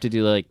 intern, right? you have to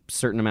do like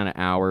certain amount of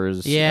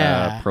hours,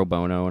 Yeah. pro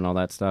bono and all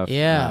that stuff.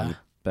 Yeah.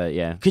 But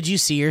yeah, Could you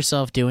see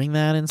yourself doing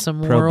that in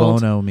some Pro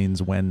world? bono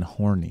means when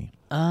horny.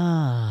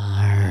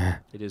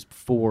 it is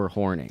for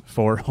horny.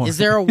 For horny. Is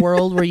there a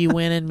world where you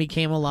went and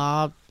became a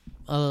lawyer?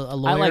 I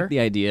like the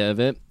idea of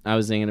it. I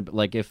was thinking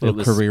like if it little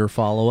was career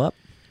follow up?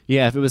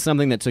 Yeah, if it was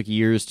something that took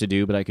years to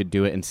do, but I could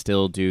do it and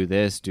still do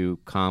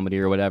comedy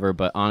or whatever.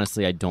 But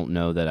honestly, I don't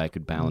know that I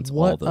could balance all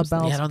What those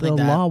about things. Yeah, I don't the think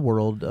that- law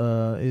world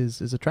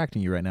is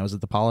attracting you right now? Is it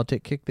the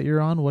politic kick that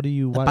you're on? What do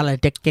you? What,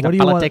 politic kick. what do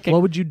you want? politic kick?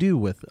 What would you do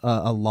with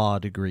a law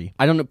degree?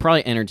 I don't know.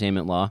 Probably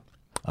entertainment law.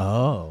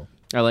 Oh,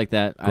 I like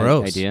that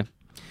Gross. idea.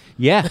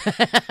 Yeah,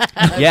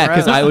 yeah,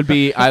 because I would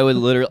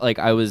literally like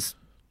I was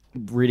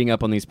reading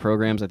up on these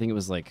programs. I think it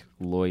was like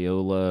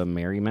Loyola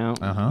Marymount.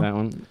 That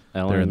one.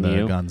 they're in the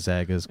LMU.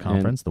 Gonzaga's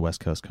conference, the West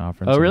Coast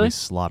Conference. Oh, and really? We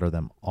slaughter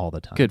them all the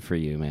time. Good for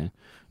you, man.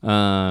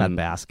 That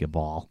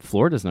basketball.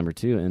 Florida's number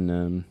 2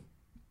 in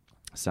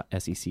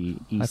SEC East.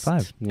 High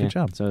five. Yeah, Good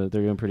job. So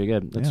they're doing pretty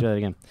good. Let's Yeah. do that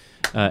again.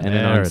 And then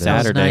There on it is.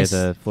 Saturday, Nice.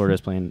 the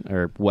Florida's playing,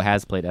 or what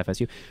has played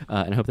FSU,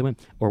 and I hope they win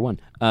or won.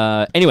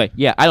 Anyway,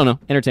 yeah, I don't know,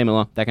 entertainment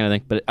law, that kind of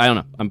thing. But I don't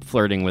know. I'm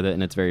flirting with it,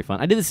 and it's very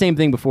fun. I did the same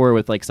thing before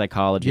with like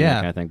psychology and that Yeah.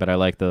 kind of thing. But I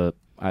like the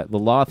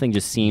law thing.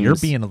 Just seems You're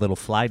being a little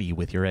flighty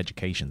with your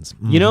educations.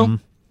 you know, Mhm.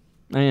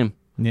 I am.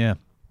 Yeah.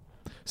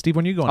 Steve,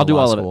 when you going I'll to do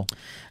law all of it. school,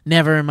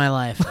 Never in my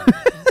life.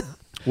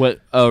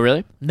 What? Oh,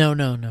 really? No.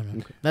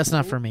 That's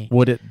not for me.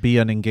 would it be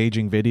an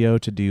engaging video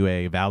to do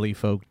a Valley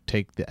folk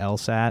take the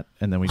LSAT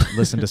and then we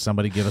listen to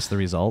somebody give us the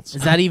results?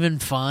 Is that even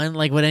fun?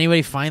 Like, would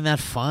anybody find that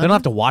fun? They don't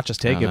have to watch us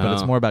take I it, don't but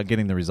it's know. more about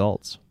getting the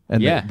results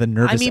and Yeah. the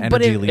nervous I mean,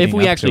 but energy if leading If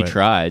we up actually to it.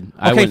 tried,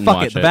 I Okay, wouldn't fuck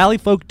watch it. The Valley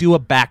folk do a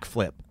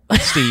backflip,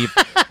 Steve.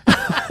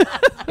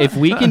 If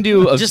we can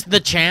do a Just the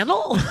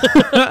channel?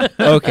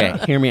 okay,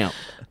 hear me out.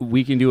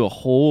 We can do a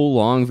whole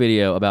long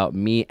video about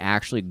me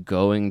actually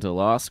going to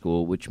law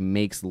school, which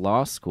makes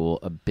law school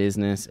a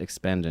business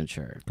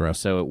expenditure. Gross.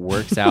 So it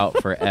works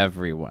out for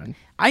everyone.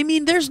 I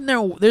mean, there's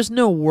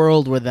no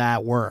world where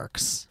that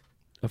works.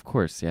 Of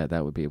course, yeah,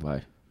 that would be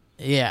why.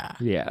 Yeah.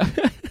 Yeah.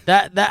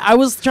 That I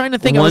was trying to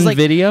think. I One was like,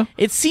 video?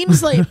 it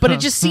seems like, but it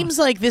just seems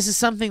like this is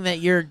something that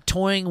you're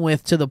toying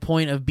with to the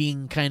point of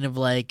being kind of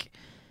like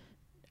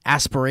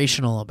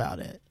aspirational about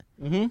it.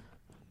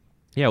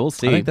 Yeah, we'll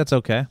see. I think that's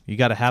okay. You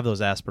got to have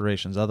those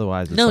aspirations,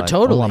 otherwise it's No, like,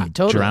 totally, oh, I'm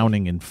totally.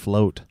 drowning in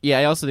float. Yeah,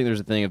 I also think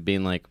there's a thing of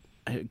being like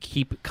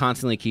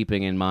constantly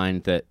keeping in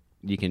mind that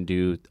you can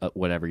do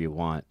whatever you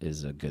want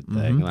is a good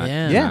thing. Mhm. Not-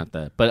 Yeah. Yeah. not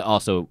that. But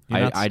also,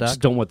 You're not I just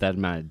stuck. don't want that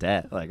amount of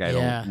debt. Like, I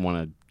Yeah. don't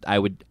want to.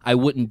 I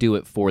wouldn't do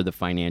it for the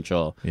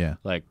financial. Yeah.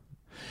 Like,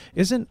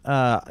 Isn't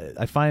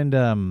I find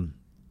that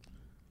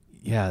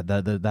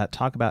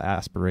talk about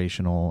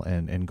aspirational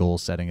and goal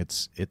setting,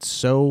 it's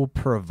so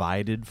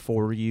provided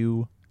for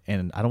you,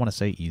 and I don't want to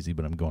say easy,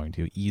 but I'm going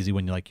to. Easy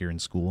when you're in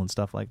school and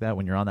stuff like that,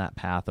 when you're on that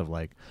path of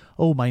like,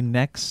 oh, my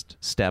next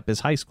step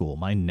is high school,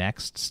 my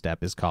next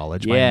step is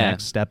college, my Yeah.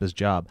 next step is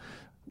job.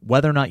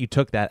 Whether or not you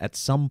took that at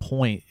some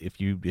point, if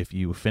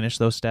you finish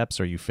those steps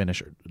or you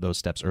finish those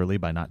steps early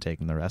by not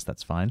taking the rest,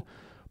 that's fine.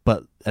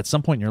 But at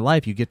some point in your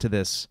life, you get to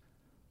this,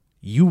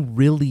 you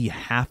really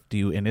have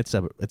to, and it's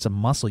a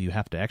muscle you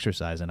have to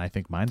exercise, and I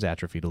think mine's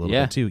atrophied a little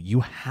Yeah. bit too. You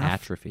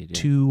have atrophied. Yeah.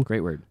 to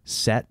Great word.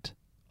 set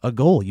a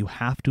goal. You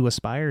have to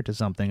aspire to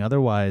something.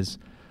 Otherwise,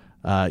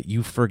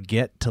 you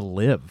forget to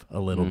live a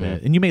little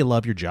bit. And you may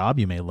love your job,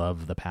 you may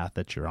love the path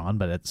that you're on,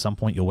 but at some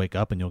point you'll wake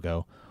up and you'll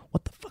go,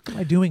 what the fuck am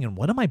I doing and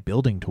what am I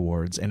building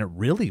towards? And it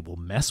really will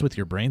mess with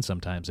your brain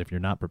sometimes if you're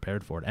not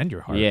prepared for it, and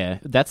your heart. Yeah,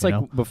 that's you like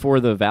know?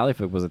 before the Valley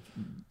Folk was.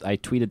 I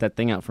tweeted that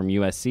thing out from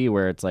USC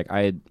where it's like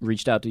I had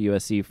reached out to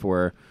USC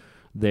for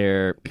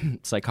their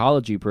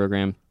psychology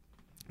program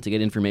to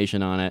get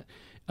information on it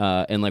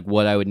and like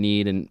what I would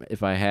need and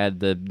if I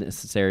had the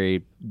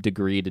necessary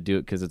degree to do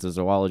it because it's a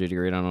zoology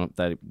degree. I don't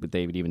know if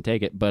they would even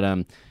take it,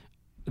 but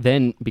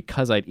then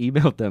because I'd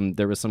emailed them,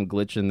 there was some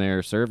glitch in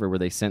their server where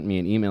they sent me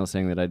an email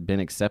saying that I'd been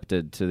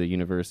accepted to the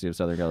University of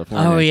Southern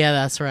California. Oh yeah,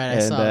 that's right. I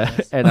and, saw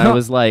this. and I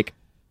was like,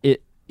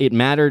 it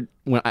mattered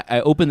when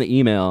I opened the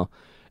email,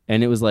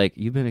 and it was like,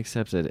 you've been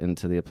accepted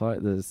into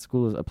the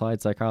School of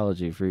Applied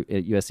Psychology at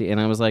USC, and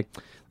I was like,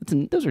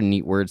 those are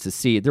neat words to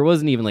see. There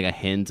wasn't even like a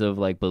hint of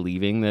like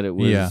believing that it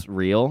was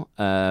real.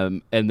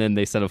 And then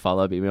they sent a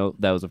follow-up email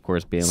that was, of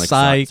course, being like,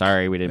 Psych.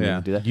 sorry, we didn't mean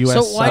to do that. US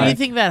So why do you psych.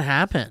 think that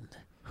happened?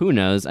 Who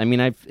knows? I mean,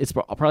 it's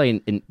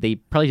probably they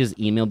probably just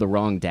emailed the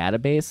wrong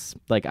database.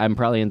 Like I'm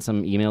probably in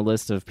some email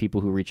list of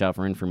people who reach out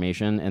for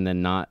information, and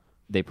then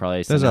they probably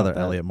There's send out other that-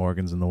 Elliot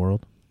Morgans in the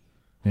world.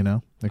 You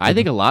know, I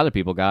think a lot of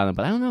people got it,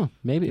 but I don't know.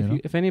 Maybe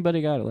if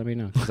anybody got it, let me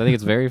know, because I think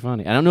it's very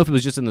funny. I don't know if it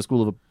was just in the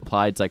School of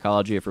Applied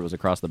Psychology, if it was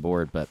across the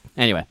board, but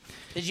anyway.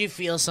 Did you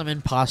feel some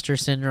imposter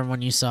syndrome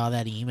when you saw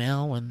that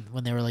email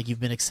when they were like, "You've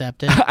been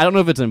accepted"? I don't know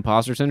if it's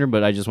imposter syndrome,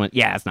 but I just went,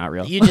 yeah, it's not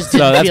real. You just so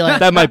didn't feel like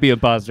that might be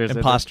imposter syndrome.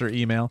 imposter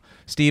email.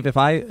 Steve,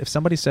 if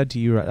somebody said to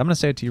you, I'm going to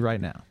say it to you right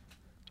now,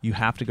 you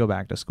have to go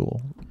back to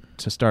school.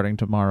 So starting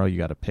tomorrow, you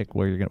got to pick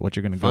what you're going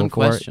to go Fun for.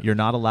 question. You're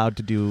not allowed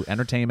to do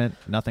entertainment,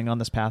 nothing on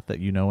this path that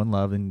you know and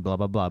love, and blah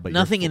blah blah. But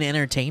nothing in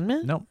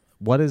entertainment. No.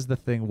 What is the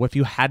thing? What if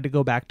you had to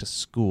go back to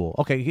school?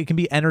 Okay, it can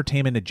be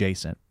entertainment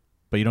adjacent,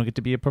 but you don't get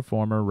to be a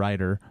performer,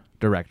 writer,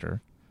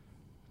 director.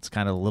 It's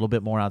kind of a little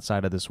bit more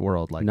outside of this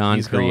world, like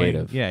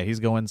non-creative.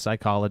 He's going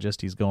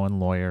psychologist. He's going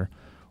lawyer.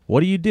 What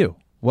do you do?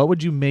 What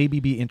would you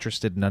maybe be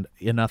interested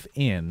enough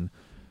in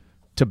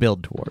to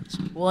build towards?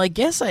 Well, I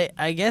guess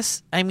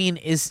I mean,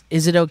 is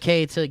it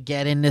okay to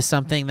get into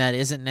something that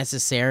isn't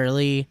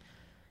necessarily?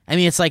 I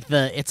mean, it's like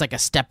a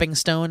stepping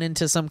stone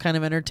into some kind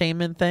of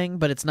entertainment thing,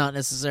 but it's not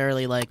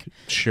necessarily like.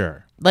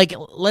 Sure. Like,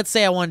 let's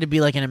say I wanted to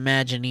be like an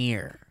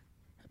Imagineer,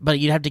 but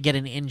you'd have to get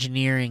an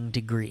engineering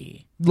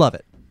degree. Love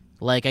it.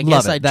 Like, I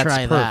guess I'd That's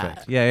try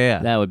perfect. that. Yeah.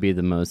 That would be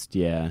the most,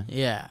 yeah.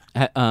 Yeah.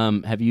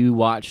 Have you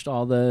watched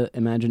all the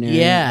Imagineering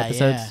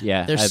episodes?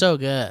 Yeah. They're so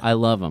good. I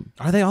love them.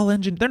 Are they all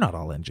They're not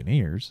all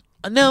engineers.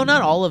 No,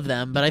 not all of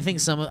them, but I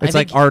think some. It's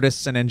like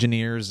artists and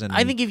engineers and.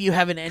 I think if you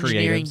have an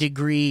engineering creatives.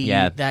 degree,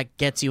 Yeah. that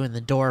gets you in the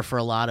door for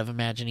a lot of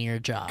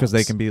Imagineer jobs. because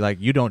they can be like,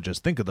 you don't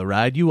just think of the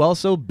ride, you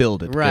also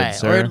build it, right, good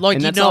sir. or like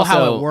And you that's know how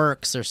also- it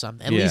works or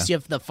something. At Yeah. least you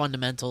have the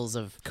fundamentals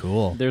of.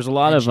 Cool. There's a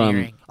lot of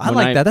Engineering. I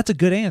like that. That's a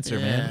good answer,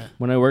 Yeah. man.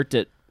 When I worked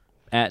at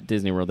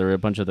Disney World, there were a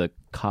bunch of the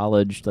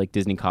college, like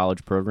Disney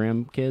college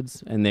program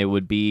kids, and they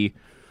would be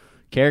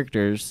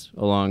characters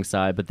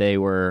alongside, but they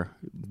would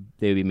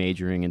be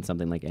majoring in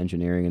something like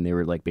engineering, and they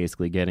were like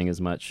basically getting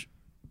as much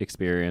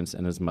experience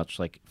and as much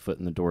like foot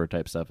in the door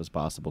type stuff as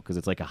possible, because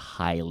it's like a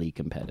highly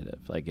competitive,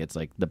 like it's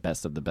like the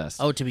best of the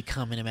best. Oh, to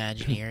become an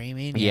Imagineer, you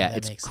mean? yeah, that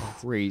it's makes sense.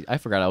 crazy. I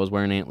forgot I was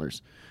wearing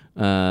antlers.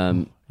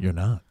 You're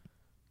not.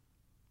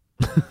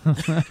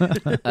 That's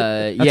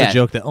yeah, a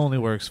joke that only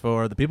works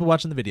for the people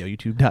watching the video.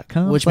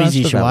 YouTube.com. Which means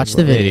you should watch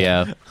the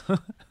video.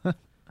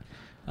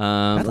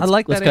 I Let's,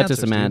 like let's that cut answer,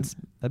 to some Steve. ads.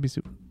 That'd be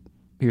super.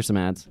 Here's some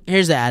ads.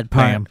 Here's the ad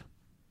part. Bam.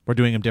 We're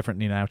doing them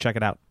differently now. Check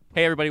it out.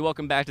 Hey everybody,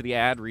 welcome back to the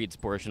ad reads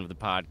portion of the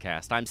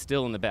podcast. I'm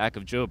still in the back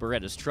of Joe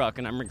Beretta's truck,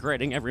 and I'm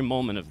regretting every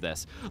moment of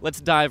this. Let's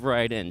dive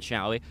right in,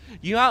 shall we?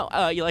 You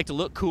like to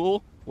look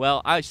cool?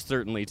 Well, I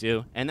certainly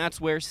do, and that's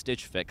where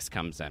Stitch Fix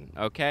comes in,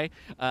 okay?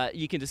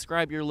 You can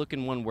describe your look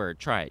in one word.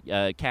 Try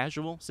it.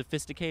 Casual,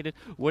 sophisticated,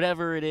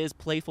 whatever it is,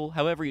 playful,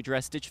 however you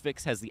dress, Stitch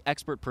Fix has the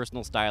expert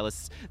personal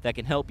stylists that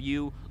can help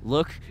you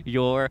look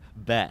your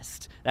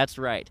best. That's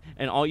right.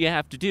 And all you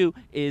have to do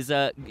is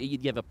you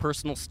have a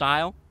personal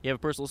style. You have a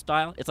personal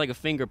style? It's like a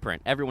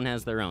fingerprint. Everyone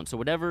has their own. So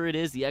whatever it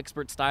is, the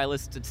expert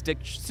stylists at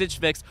Stitch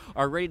Fix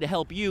are ready to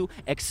help you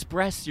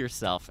express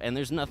yourself. And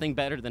there's nothing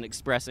better than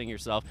expressing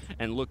yourself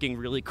and looking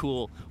really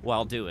cool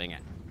while doing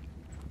it.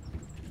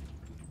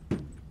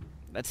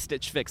 That's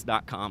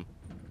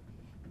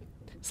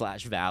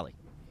stitchfix.com/valley.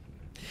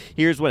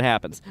 Here's what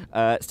happens.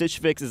 Stitch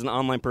Fix is an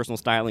online personal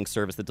styling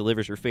service that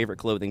delivers your favorite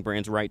clothing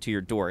brands right to your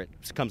door. It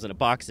comes in a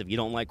box. If you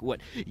don't like what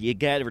you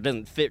get or it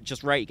doesn't fit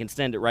just right, you can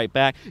send it right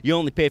back. You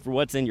only pay for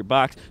what's in your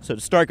box. So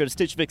to start, go to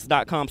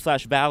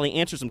stitchfix.com/valley,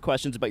 answer some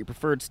questions about your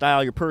preferred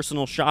style. Your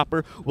personal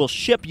shopper will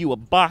ship you a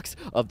box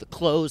of the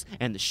clothes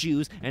and the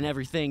shoes and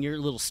everything your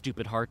little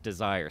stupid heart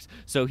desires.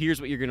 So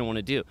here's what you're going to want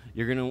to do.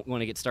 You're going to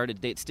want to get started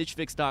today at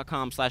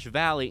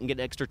stitchfix.com/valley and get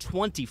an extra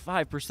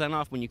 25%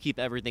 off when you keep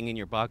everything in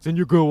your box. And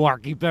you're going to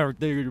want to keep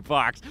everything in your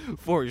box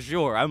for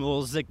sure. I'm a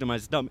little sick to my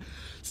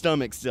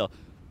stomach still.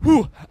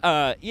 Whew.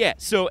 Yeah,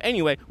 so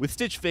anyway, with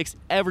Stitch Fix,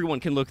 everyone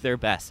can look their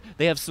best.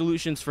 They have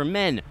solutions for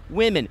men,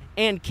 women,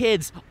 and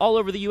kids all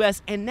over the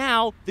U.S. and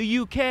now the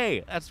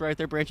UK. That's right,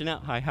 they're branching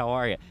out. Hi, how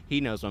are you?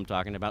 He knows what I'm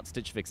talking about.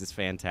 Stitch Fix is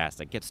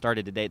fantastic. Get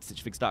started today at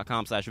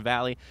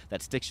stitchfix.com/valley.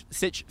 That's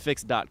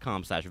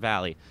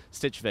stitchfix.com/valley.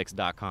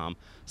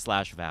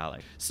 stitchfix.com/valley.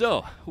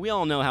 So, we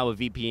all know how a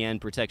VPN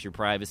protects your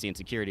privacy and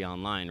security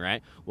online,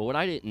 right? Well, what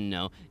I didn't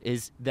know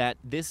is that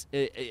this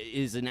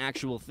is an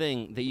actual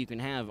thing that you can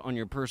have on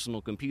your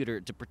personal computer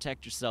to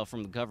protect yourself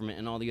from the government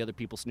and all the other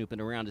people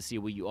snooping around to see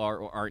what you are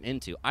or aren't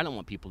into. I don't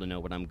want people to know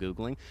what I'm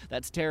Googling.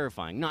 That's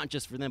terrifying, not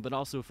just for them, but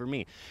also for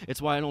me.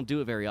 It's why I don't do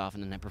it very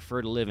often, and I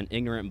prefer to live in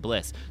ignorant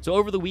bliss. So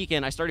over the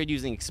weekend, I started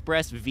using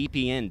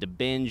ExpressVPN to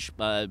binge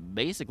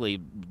basically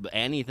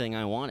anything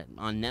I wanted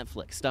on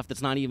Netflix, stuff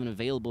that's not even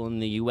available in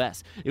the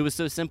U.S. It was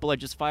so simple. I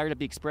just fired up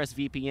the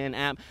ExpressVPN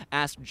app,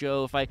 asked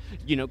Joe if I,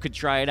 could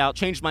try it out,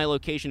 changed my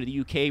location to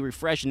the UK,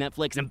 refreshed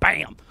Netflix, and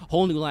bam,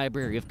 whole new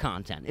library of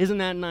content. Isn't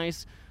that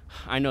nice?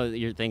 I know that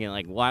you're thinking,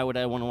 like, why would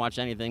I want to watch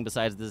anything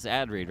besides this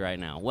ad read right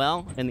now?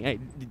 Well, and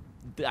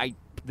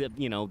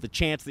the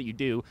chance that you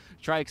do,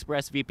 try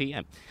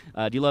ExpressVPN.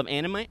 Do you love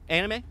anime?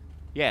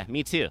 Yeah,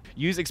 me too.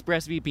 Use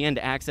ExpressVPN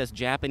to access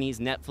Japanese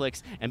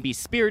Netflix and be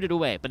spirited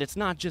away. But it's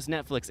not just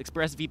Netflix.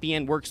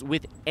 ExpressVPN works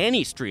with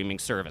any streaming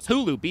service.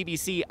 Hulu,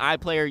 BBC,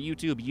 iPlayer,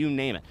 YouTube, you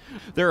name it.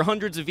 There are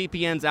hundreds of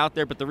VPNs out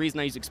there, but the reason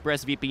I use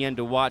ExpressVPN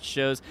to watch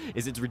shows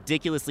is it's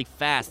ridiculously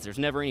fast. There's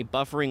never any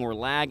buffering or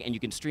lag, and you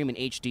can stream in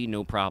HD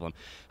no problem.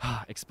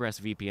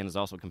 ExpressVPN is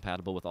also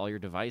compatible with all your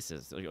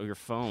devices, your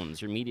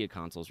phones, your media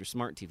consoles, your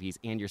smart TVs,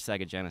 and your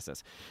Sega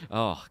Genesis.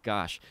 Oh,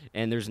 gosh.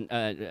 And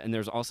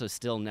there's also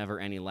still never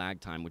any lag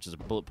time, which is a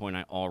bullet point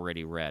I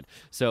already read.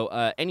 So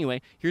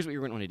anyway, here's what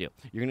you're going to want to do.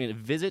 You're going to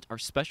visit our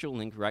special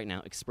link right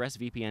now,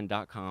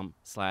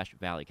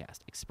 expressvpn.com/valleycast.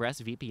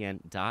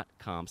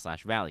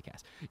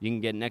 expressvpn.com/valleycast. You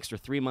can get an extra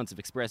 3 months of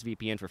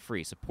ExpressVPN for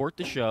free. Support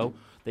the show,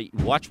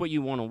 watch what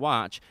you want to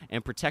watch,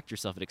 and protect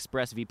yourself at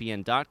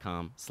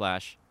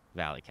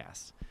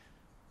expressvpn.com/valleycast.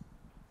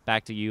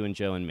 Back to you and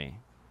Joe and me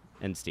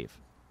and Steve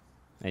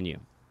and you.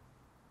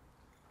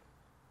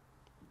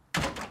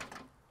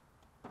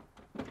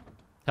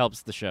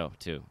 Helps the show,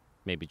 too.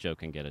 Maybe Joe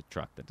can get a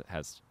truck that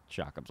has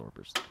shock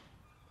absorbers.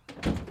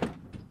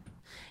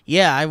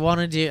 Yeah, I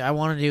want to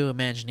do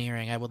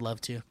Imagineering. I would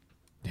love to.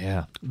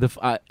 Yeah.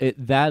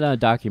 That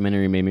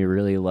documentary made me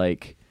really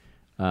like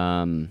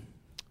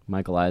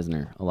Michael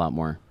Eisner a lot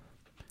more.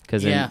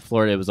 Because in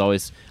Florida, it was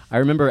always... I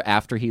remember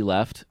after he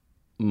left,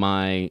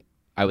 I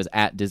was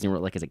at Disney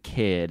World like as a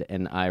kid,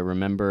 and I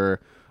remember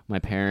my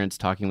parents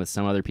talking with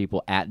some other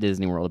people at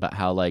Disney World about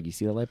how, like, you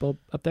see the light bulb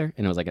up there?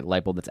 And it was like a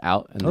light bulb that's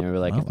out, and they were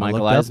like, if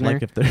Michael Eisner...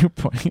 Like if they're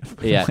pointing at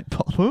the light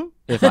bulb.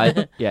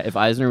 If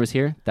Eisner was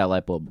here, that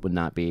light bulb would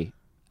not be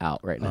out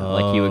right now.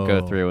 Like, he would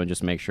go through and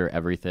just make sure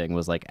everything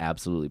was, like,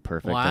 absolutely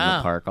perfect in the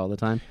park all the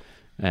time.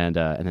 And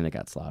then it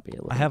got sloppy a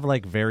little. I have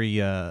like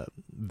very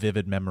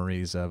vivid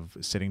memories of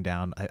sitting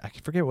down. I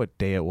forget what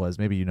day it was.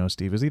 Maybe you know,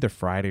 Steve. It was either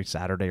Friday,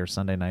 Saturday, or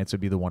Sunday nights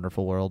would be the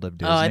Wonderful World of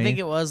Disney. Oh, I think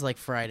it was like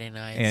Friday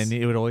nights. And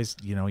it would always,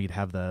 you'd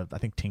have I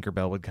think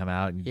Tinkerbell would come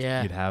out, and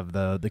you'd have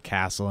the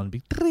castle and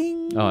be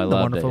ding. Oh, I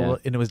loved it. Yeah.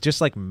 And it was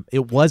just like,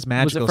 it was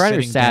magical. Was it Friday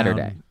or sitting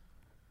Saturday? Down.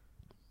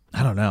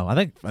 I don't know. I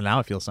think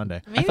now it feels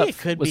Sunday. Maybe it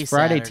could be Was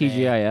Friday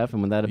Saturday. TGIF,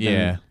 and would that have been...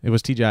 Yeah, it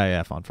was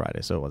TGIF on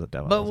Friday, so it wasn't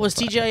definitely. But was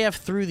TGIF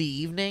through the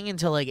evening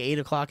until like 8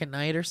 o'clock at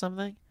night or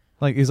something?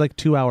 Like, it's like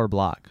 2-hour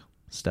block,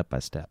 step by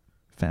step.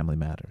 Family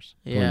Matters.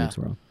 Yeah.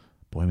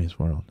 Boy Meets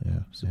World. Yeah.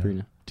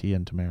 Sabrina. Tia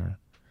and Tamara.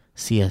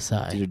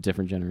 CSI. These are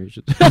different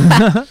generations.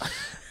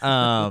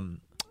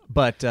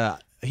 But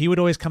he would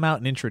always come out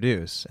and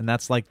introduce, and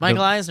that's like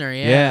Michael Eisner.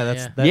 Yeah.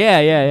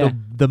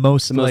 The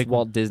most the most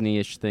Walt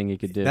Disney-ish thing he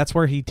could do. That's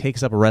where he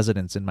takes up a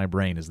residence in my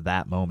brain, is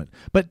that moment.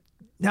 But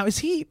now, is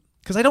he?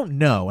 Because I don't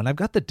know, and I've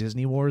got the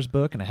Disney Wars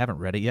book, and I haven't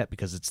read it yet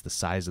because it's the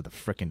size of the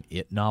frickin'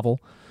 It novel.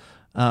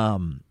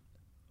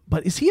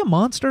 But is he a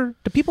monster?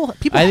 Do people I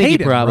think hate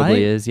he him, probably right?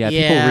 is. Yeah,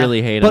 Yeah. people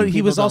really hate him. But he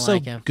People was don't also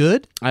like him.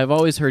 good. I've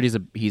always heard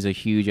he's a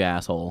huge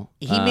asshole.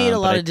 He made a but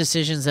lot I- of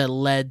decisions that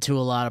led to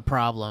a lot of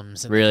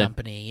problems in Really? the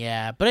company.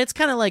 Yeah, but it's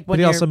kind of like when But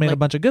he you're also made like, a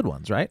bunch of good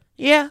ones, right?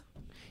 Yeah,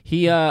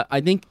 He,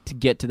 I think to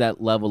get to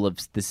that level of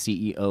the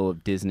CEO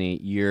of Disney,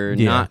 you're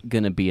Yeah. not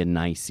gonna be a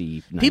nice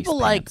people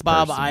like pants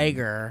Bob person.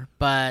 Iger,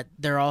 but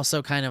they're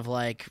also kind of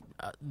like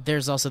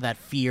there's also that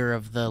fear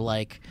of the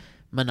like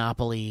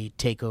monopoly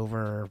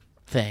takeover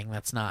thing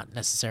that's not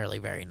necessarily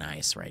very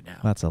nice right now.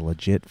 That's a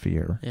legit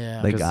fear.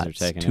 Yeah. They 'Cause got they're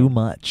taking too it.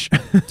 much.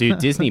 Dude,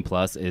 Disney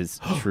Plus is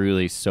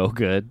truly so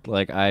good.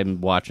 Like, I'm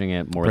watching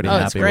it more Pretty Oh,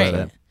 than it's happy great.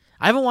 with it.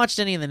 I haven't watched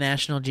any of the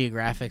National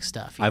Geographic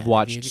stuff yet. I've Have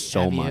watched you-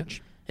 so have you?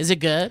 much. Is it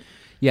good?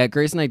 Yeah,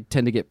 Grace and I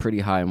tend to get pretty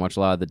high and watch a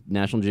lot of the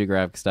National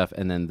Geographic stuff,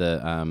 and then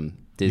the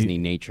Disney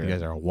Nature. You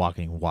guys are a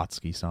walking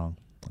Watsky song.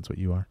 That's what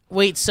you are.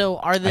 Wait, so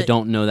are the I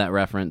don't know that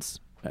reference,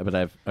 but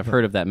I've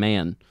heard of that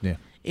man. Yeah.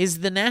 is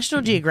the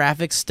National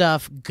Geographic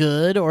stuff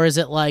good, or is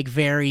it like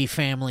very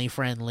family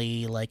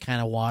friendly, like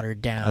kind of watered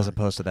down? As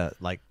opposed to that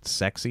like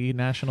sexy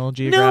National No,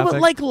 Geographic.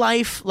 but like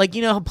Life, like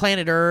you know how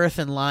Planet Earth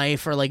and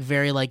Life are like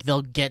very like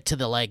they'll get to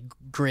the like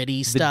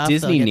gritty The stuff.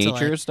 Disney They'll get to,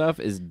 Nature like- stuff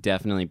is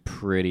definitely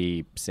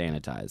pretty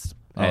sanitized.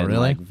 Oh, and, really?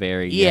 Like,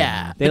 very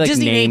Yeah, They but like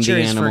Disney name Nature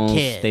the is for animals.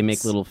 kids. They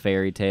make little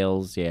fairy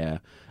tales. Yeah.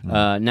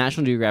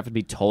 National Geographic. To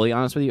be totally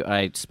honest with you,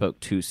 I spoke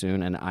too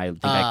soon, and I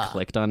think I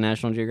clicked on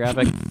National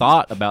Geographic.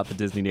 Thought about the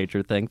Disney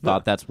Nature thing.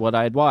 Thought that's what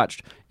I had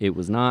watched. It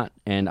was not,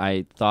 and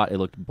I thought it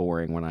looked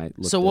boring when I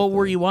looked. So at what the-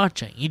 were you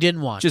watching? You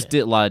didn't watch Just it. did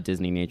a lot of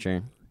Disney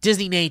Nature.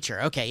 Disney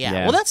Nature. Okay, yeah.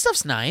 Yeah. Well, that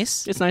stuff's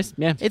nice. It's nice.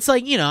 Yeah. It's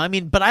like I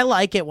mean, but I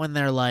like it when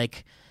they're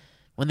like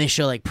when they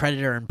show like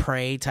predator and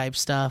prey type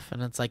stuff,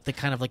 and it's like the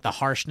kind of like the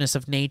harshness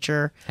of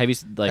nature. Have you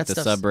like That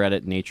the stuff's-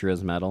 subreddit Nature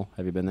is Metal?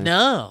 Have you been there?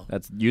 No.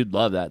 You'd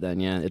love that then,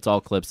 yeah. It's all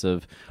clips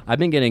of. I've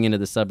been getting into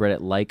the subreddit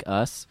Like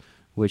Us,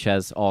 which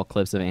has all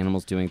clips of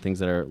animals doing things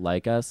that are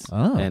like us,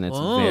 Oh. and it's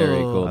Whoa.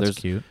 very cool. That's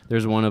cute.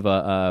 There's one of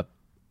a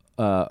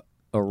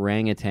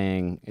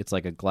orangutan. It's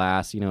like a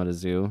glass, at a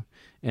zoo,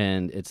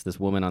 and it's this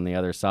woman on the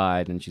other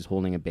side, and she's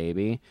holding a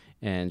baby,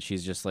 and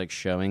she's just like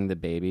showing the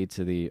baby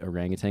to the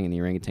orangutan, and the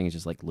orangutan is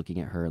just like looking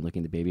at her and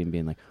looking at the baby and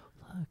being like,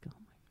 "Look,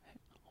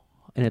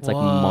 oh and it's like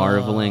Whoa.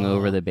 marveling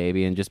over the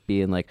baby and just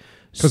being like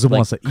 'Cause it like,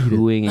 wants to eat it.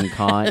 cooing and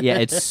cawing. Yeah,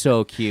 it's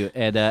so cute,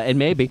 and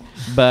maybe,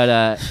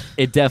 but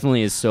it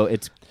definitely is. So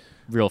it's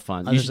real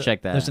fun. You should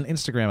check that. There's out. an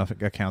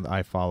Instagram account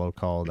I follow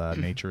called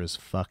Nature is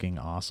Fucking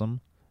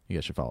Awesome. You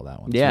guys should follow that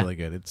one. It's Yeah. really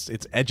good.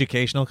 It's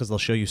educational because they'll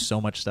show you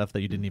so much stuff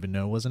that you didn't even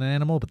know was an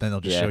animal, but then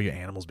they'll just Yeah. show you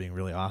animals being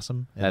really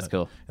awesome. And That's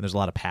cool. And there's a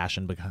lot of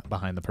passion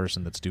behind the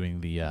person that's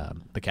doing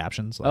the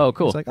captions. Like, Oh,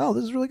 cool. It's like, oh,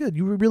 this is really good.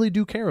 You really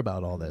do care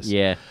about all this.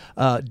 Yeah.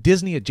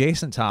 Disney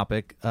adjacent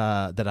topic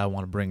that I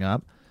want to bring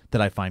up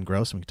that I find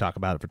gross, and we can talk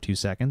about it for 2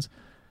 seconds.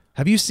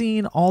 Have you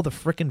seen all the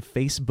frickin'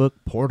 Facebook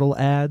portal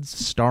ads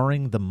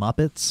starring the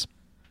Muppets?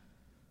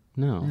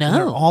 No. And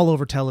they're No. all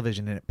over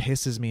television, and it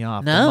pisses me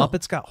off. No. The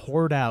Muppets got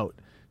whored out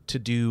to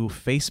do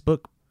Facebook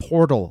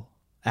portal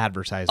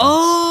advertisements.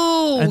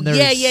 Oh, and there's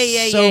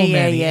yeah, so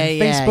many. yeah, And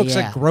yeah, Facebook's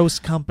yeah. a gross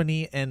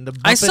company, and the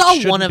Muppets I saw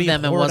shouldn't one of be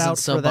them and whored wasn't out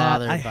so for that.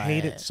 bothered I by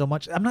hate it. it so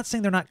much. I'm not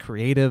saying they're not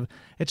creative.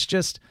 It's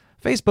just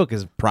Facebook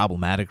is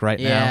problematic right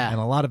now, Yeah. and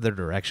a lot of their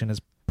direction is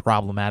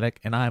problematic.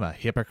 And I'm a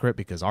hypocrite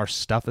because our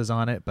stuff is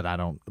on it, but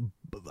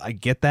I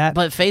get that.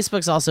 But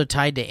Facebook's also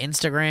tied to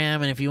Instagram,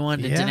 and if you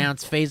wanted to Yeah.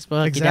 denounce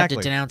Facebook, you'd Exactly.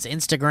 have to denounce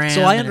Instagram.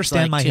 So I and it's,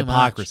 understand like, my too much.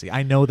 hypocrisy.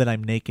 I know that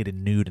I'm naked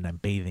and nude and I'm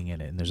bathing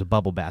in it and there's a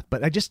bubble bath.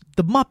 But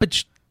the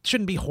Muppets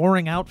shouldn't be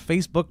whoring out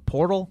Facebook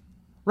portal,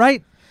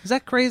 right? Is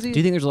that crazy? Do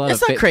you think there's a lot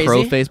That's of not crazy.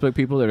 pro Facebook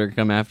people that are gonna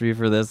come after you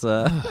for this?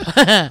 I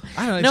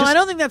don't know. No, I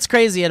don't think that's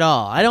crazy at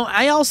all.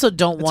 I also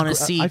don't want to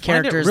see I find it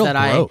characters real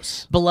that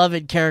gross.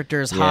 beloved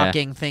characters Yeah.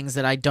 hawking things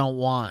that I don't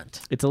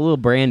want. It's a little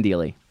brand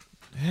dealy.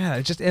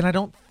 Yeah,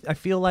 I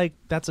feel like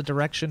that's a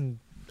direction.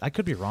 I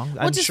could be wrong.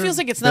 Well, it just feels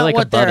like it's They're not like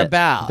what they're above it.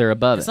 about. They're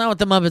above It's it. not what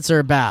the Muppets are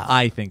about.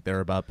 I think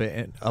they're above it.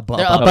 They're Above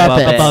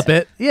Muppets.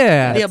 it.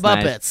 Yeah. the that's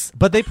nice. Muppets.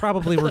 But they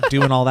probably were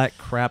doing all that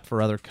crap for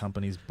other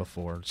companies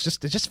before. It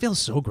just feels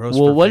so gross.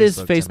 Well, for what is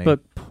Facebook to me. Facebook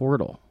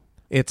Portal?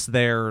 It's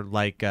their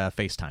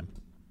FaceTime.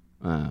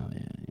 Oh yeah.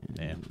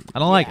 Yeah. I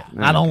don't like it.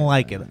 I don't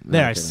like it.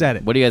 There, I said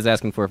it. What are you guys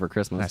asking for I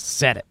Christmas?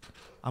 said it.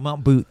 I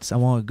want boots. I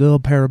want a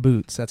good pair of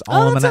boots. That's all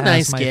Oh, I'm that's going a to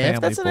nice ask my gift. family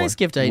That's a for. nice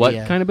gift idea.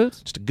 What kind of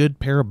boots? Just a good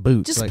pair of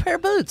boots. Just like, a pair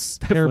of boots.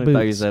 pair of I thought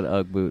you boots. said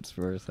Ugg boots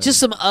for a second. Just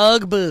some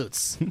Ugg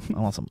boots. I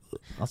want some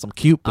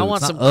cute boots. I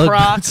want not some Ugg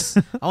Crocs.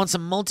 boots. I want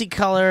some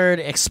multicolored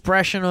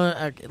expression,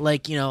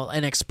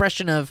 an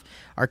expression of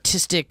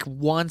artistic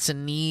wants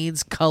and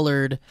needs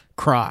colored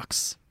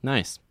Crocs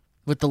nice.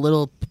 with the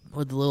little.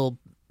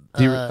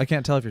 I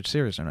can't tell if you're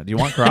serious or not. Do you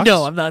want Crocs?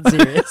 No, I'm not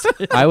serious.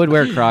 I would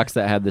wear Crocs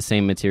that had the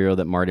same material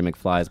that Marty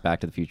McFly's Back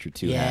to the Future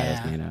 2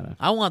 hat is made out of.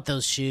 I want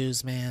those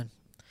shoes, man.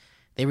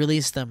 They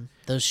released them,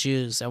 those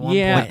shoes, at one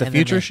Yeah. point. Like the and then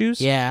future they- shoes?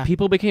 Yeah.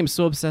 People became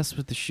so obsessed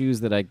with the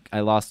shoes that I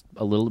lost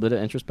a little bit of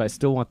interest, but I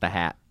still want the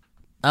hat.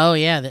 Oh,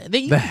 yeah. You The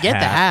can get the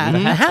hat. hat.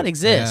 Mhm. The hat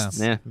exists.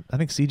 Yeah. I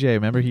think CJ.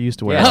 Remember he used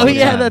to wear. Yeah. it all Oh, the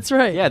yeah, time. that's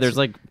right. Yeah, there's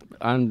like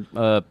on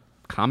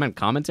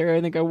commentary.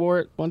 I think I wore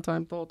it one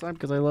time the whole time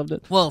because I loved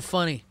it. Whoa,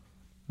 funny.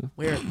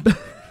 Weird.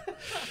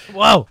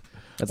 Whoa.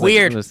 That's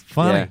Weird. Like, it was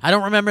Funny. I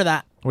don't remember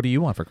that. What do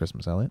you want for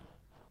Christmas, Elliot?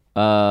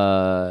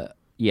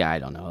 Yeah, I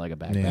don't know, like a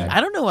backpack. Yeah. I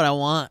don't know what I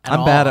want at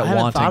I'm all. bad I at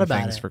haven't wanting thought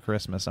about things it. for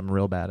Christmas. I'm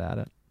real bad at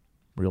it.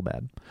 Real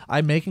bad.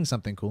 I'm making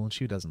something cool, and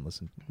she doesn't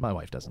listen. My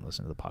wife doesn't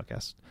listen to the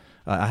podcast.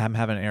 I'm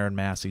having Aaron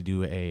Massey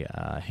do a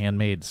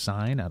handmade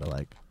sign out of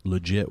like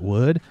legit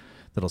wood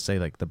that'll say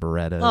like the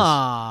Berettas.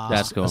 Aw.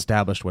 That's cool.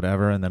 Established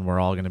whatever, and then we're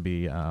all going to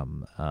be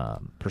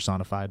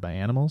personified by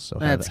animals. So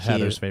That's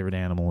Heather's cute. favorite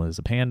animal is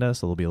a panda,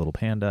 so there'll be a little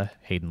panda.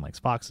 Hayden likes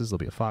foxes, there'll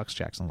be a fox.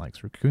 Jackson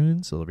likes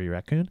raccoons, so there'll be a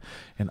raccoon.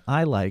 And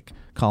I like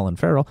Colin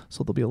Farrell,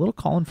 so there'll be a little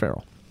Colin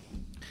Farrell.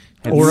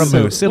 Or a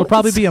So- moose. It'll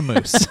probably be a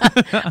moose.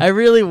 I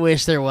really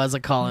wish there was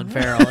a Colin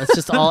Farrell. It's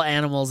just all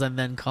animals and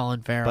then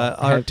Colin Farrell.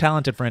 But our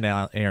talented friend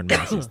Aaron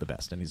Massey is the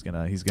best, and he's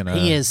gonna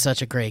he is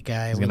such a great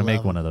guy. he's We gonna make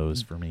love one him. of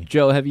those for me.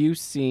 Joe, have you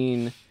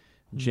seen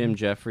Jim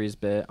Jeffries'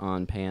 bit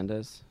on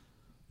pandas?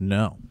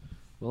 No.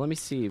 Well, let me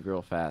see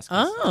real fast.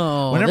 'cause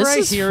Oh, Whenever this I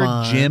is hear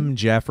fun. Jim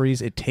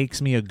Jeffries, it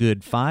takes me a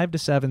good 5 to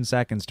 7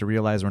 seconds to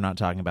realize we're not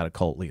talking about a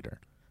cult leader.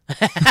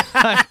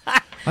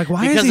 Like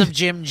why because is he? of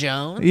Jim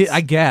Jones. Yeah,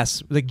 I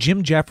guess like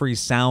Jim Jeffries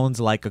sounds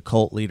like a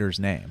cult leader's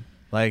name.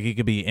 Like he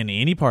could be in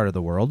any part of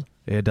the world.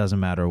 It doesn't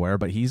matter where,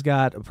 but he's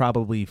got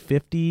probably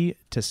 50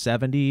 to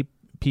 70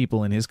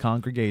 people in his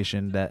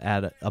congregation that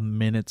at a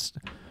minute's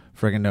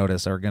friggin'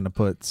 notice are going to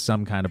put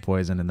some kind of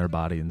poison in their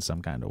body in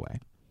some kind of way.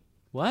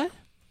 what?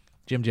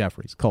 Jim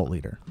Jeffries, cult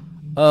leader.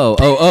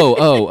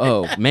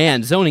 Oh,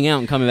 man, zoning out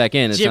and coming back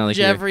in. It's Jim not like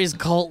you're- Jeffries'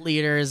 Cult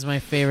Leader is my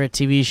favorite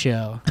TV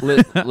show.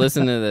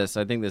 Listen to this.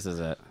 I think this is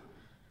it.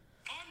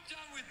 I'm done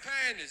with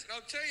pandas, and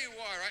I'll tell you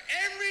why, right?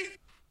 Every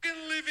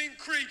fucking living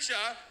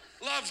creature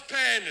loves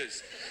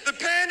pandas. The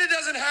panda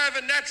doesn't have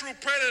a natural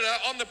predator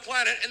on the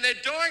planet, and they're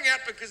dying out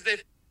because they're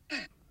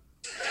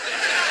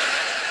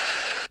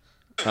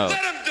Oh,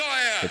 let them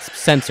die out. it's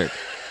censored.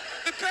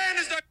 The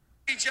pandas don't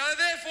each other,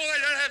 therefore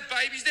they don't have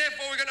babies,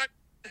 therefore we're going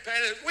to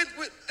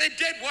pandas. They're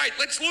dead weight.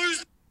 Let's lose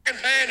the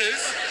fucking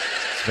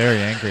pandas. Very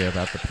angry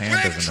about the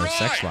pandas We've and their tried.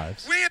 sex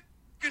lives. We have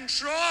fucking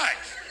tried.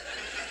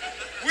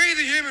 We,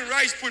 the human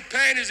race put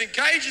pandas in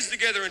cages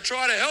together and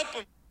try to help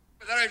them.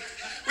 They don't,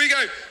 we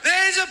go,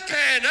 there's a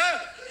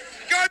panda,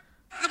 go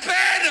the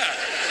panda.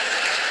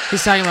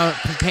 He's talking about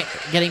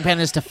getting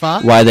pandas to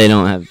fuck. Why they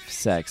don't have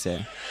sex?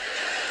 Yeah.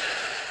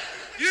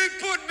 You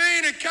put me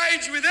in a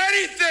cage with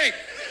anything.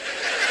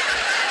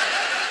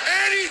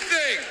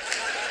 Anything.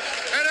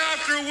 And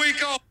after a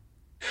week,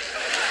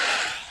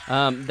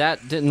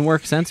 That didn't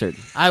work censored.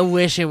 I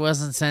wish it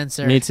wasn't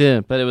censored. Me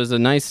too, but it was a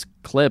nice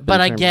clip. But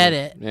in I terms get of-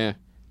 it. Yeah.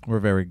 We're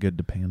very good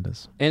to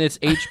pandas. And it's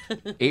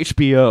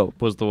HBO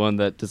was the one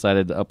that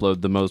decided to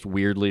upload the most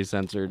weirdly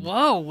censored.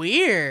 Whoa,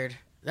 weird.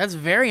 That's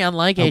very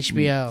unlike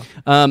HBO.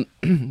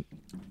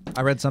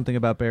 I read something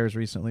about bears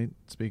recently,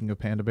 speaking of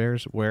panda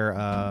bears, where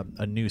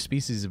a new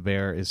species of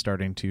bear is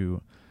starting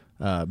to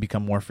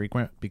become more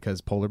frequent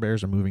because polar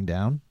bears are moving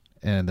down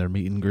and they're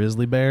meeting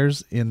grizzly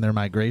bears in their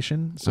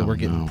migration. So we're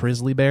getting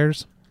grizzly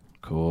bears.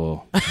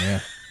 Cool. Yeah.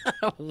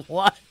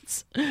 What?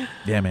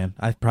 Yeah, man.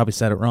 I probably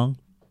said it wrong,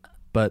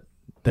 but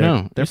they're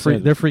No, you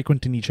said- they're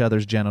frequenting each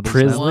other's genitals.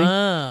 Prizzly?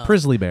 now. Whoa.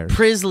 Prizzly bears.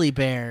 Prizzly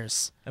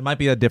bears. It might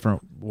be a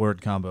different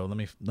word combo. Let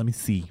me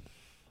see.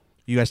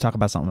 You guys talk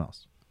about something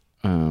else.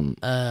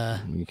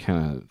 You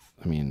kind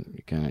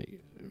of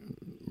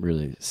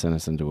really sent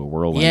us into a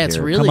whirlwind. Yeah, it's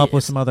here. really Come up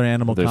with some other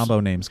animal There's- combo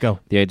names. Go.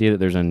 The idea that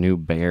there's a new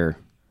bear.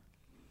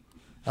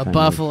 A kind of-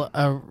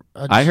 buffalo.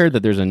 I heard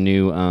that there's a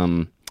new.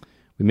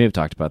 We may have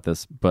talked about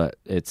this, but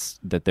it's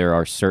that there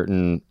are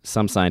some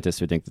scientists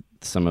who think that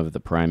some of the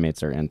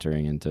primates are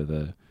entering into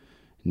the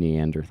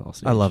Neanderthal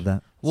stage. I love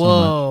that. so much.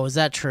 Whoa, is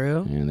that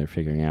true? And they're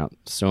figuring out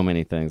so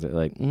many things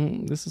that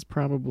this is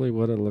probably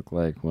what it looked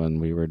like when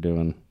we were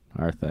doing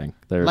our thing.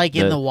 Like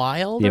in the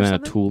wild the or amount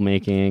something? of tool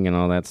making and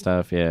all that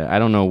stuff. Yeah, I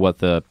don't know what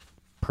the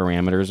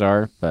parameters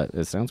are, but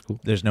it sounds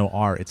cool. There's no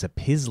R. It's a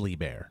Pizzly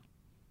bear.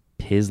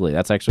 Pizzly,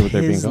 that's actually what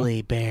they're being called.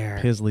 Pizzly bear.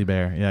 Pizzly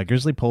bear. Yeah,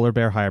 grizzly polar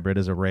bear hybrid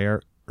is a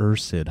rare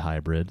ursid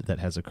hybrid that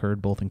has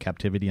occurred both in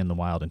captivity and the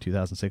wild. In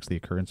 2006, the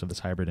occurrence of this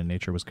hybrid in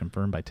nature was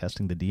confirmed by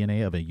testing the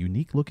DNA of a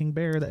unique-looking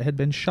bear that had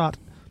been shot.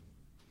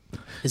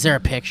 Is there a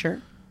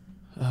picture?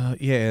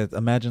 Yeah,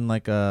 imagine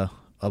like that.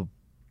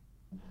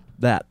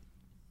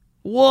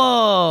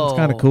 Whoa. It's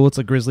kind of cool. It's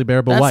a grizzly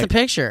bear, but That's white. the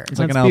picture. It's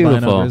like That's an albino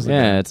beautiful. grizzly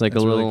Yeah, bear. it's like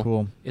That's a really little.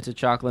 cool. It's a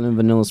chocolate and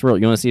vanilla swirl.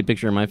 You want to see a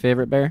picture of my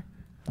favorite bear?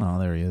 Oh,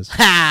 there he is.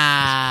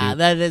 Ha! cute.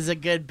 That is a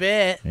good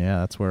bit. Yeah,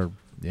 that's where.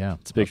 Yeah,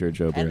 It's a picture of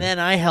Joe Bear. And then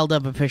I held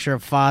up a picture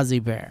of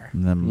Fozzie Bear.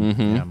 and then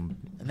Mhm.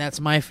 And that's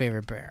my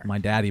favorite bear. my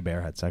daddy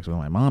bear had sex with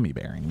my mommy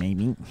bear, and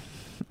maybe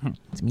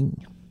it's me.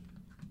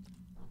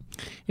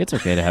 It's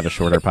okay to have a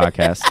shorter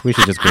podcast. We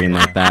should just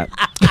greenlight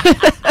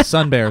that.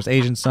 Sun bears,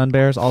 Asian sun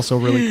bears, also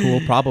really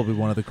cool. Probably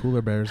one of the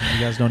cooler bears. And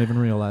you guys don't even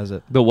realize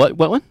it. The what?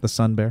 What one? The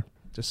sun bear.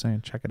 Just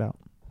saying, check it out.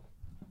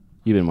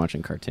 You've been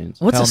watching cartoons.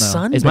 What's Hell a no.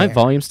 sun Is bear? my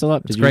volume still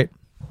up? It's great.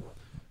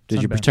 Did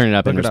Sun you bear. turn it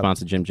up in Look it up. response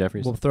to Jim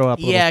Jeffries? We'll throw up.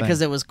 a Yeah, little because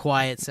thing. it was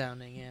quiet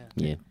sounding. Yeah.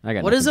 Yeah, I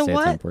got. What nothing is to a say. It's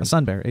what? not a important.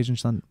 sun bear, Asian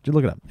sun. Just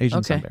look it up.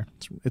 Asian sun Okay. bear.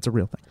 It's a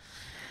real thing.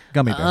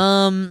 Gummy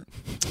bear.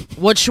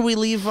 What should we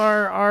leave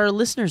our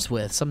listeners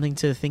with? Something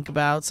to think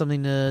about.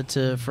 Something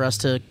to for us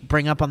to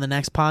bring up on the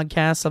next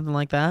podcast. Something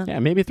like that. Yeah,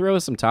 maybe throw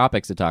us some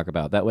topics to talk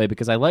about that way,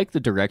 because I like the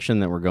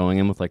direction that we're going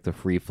in with like the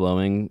free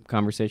flowing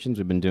conversations.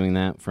 We've been doing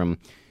that from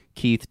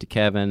Keith to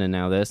Kevin and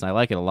now this. I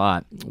like it a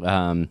lot.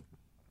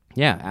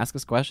 Yeah, ask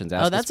us questions.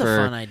 Ask Oh, us that's a for-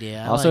 fun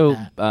idea. I Also,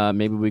 like that.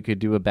 maybe we could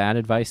do a bad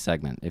advice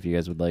segment. If you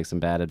guys would like some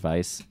bad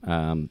advice,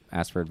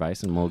 ask for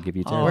advice and we'll give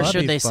you 10. Or that'd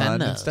should be they fun.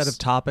 send those? Instead of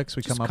topics,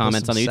 we Just come up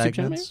comments with some on the YouTube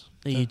channel, segments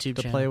The YouTube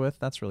to channel. play with.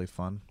 That's really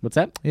fun. What's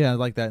that? Yeah, I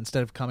like that.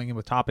 Instead of coming in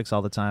with topics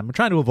all the time, we're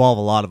trying to evolve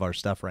a lot of our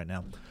stuff right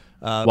now.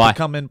 Why?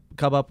 Come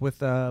up with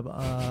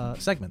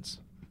segments.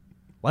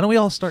 Why don't we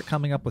all start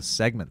coming up with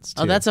segments?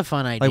 Too? Oh, that's a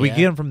fun idea. Like we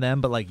get them from them,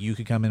 but like you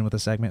could come in with a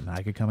segment and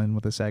I could come in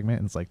with a segment,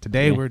 and it's like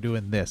today Yeah. we're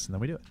doing this, and then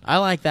we do it. I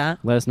like that.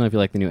 Let us know if you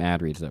like the new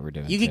ad reads that we're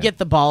doing. You could get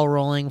the ball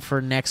rolling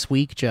for next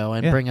week, Joe,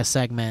 and Yeah. bring a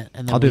segment,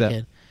 and then I'll do we that.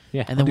 could,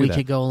 Yeah, and then I'll do we that.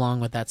 could go along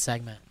with that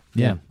segment.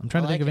 Yeah. I'm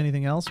trying to I think like of it.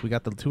 anything else. We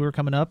got the tour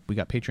coming up. We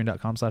got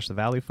patreon.com/the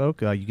Valley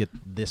Folk. You get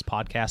this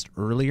podcast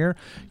earlier.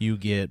 You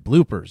get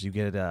bloopers. You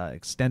get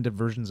extended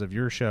versions of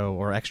your show,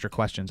 or extra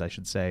questions, I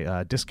should say,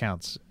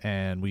 discounts.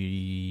 And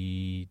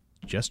we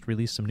just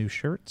released some new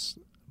shirts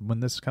when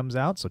this comes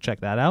out, so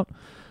check that out.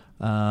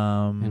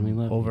 And we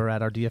love over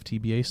at our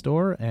DFTBA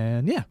store.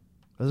 And yeah,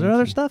 is there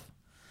other stuff?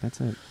 That's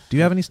it. Do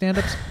you have any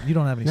stand-ups? You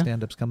don't have any No.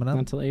 stand-ups coming up? Not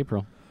until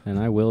April, and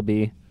I will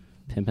be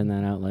pimping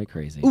that out like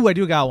crazy. Ooh, I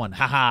do got one.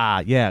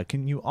 Haha. Yeah.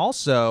 Can you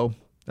also?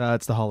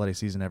 It's the holiday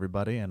season,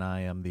 everybody, and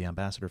I am the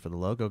ambassador for the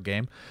logo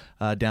game.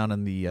 Down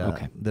in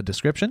the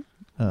description,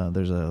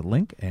 there's a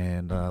link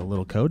and a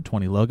little code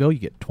 20 logo. You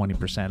get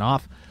 20%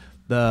 off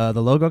the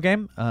logo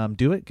game.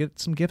 Do it. Get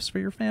some gifts for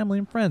your family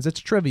and friends. It's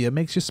trivia. It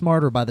makes you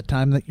smarter by the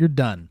time that you're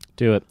done.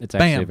 Do it. It's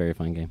actually Bam. a very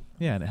fun game.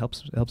 Yeah, and it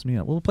helps me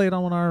out. We'll play it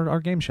on our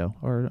game show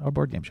or our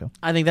board game show.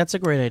 I think that's a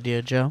great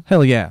idea, Joe.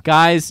 Hell yeah.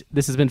 Guys,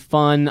 this has been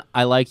fun.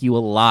 I like you a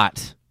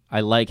lot.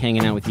 I like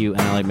hanging out with you,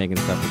 and I like making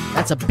stuff with you.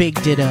 That's a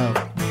big ditto.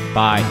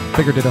 Bye.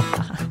 Bigger ditto.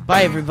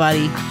 Bye,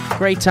 everybody.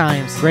 Great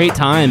times. Great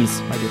times.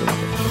 Bye, ditto.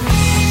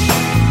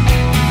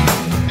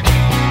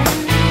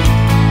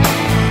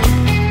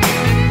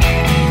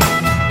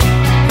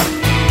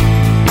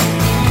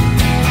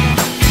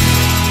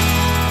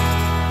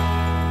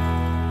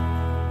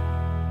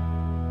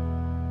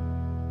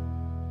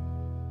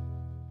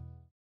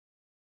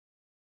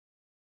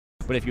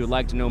 But if you would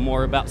like to know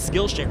more about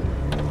Skillshare,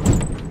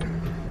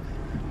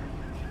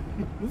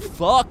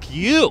 fuck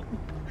you.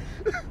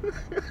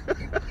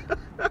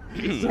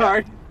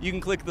 Sorry. You can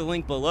click the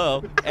link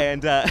below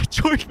and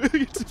join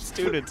millions of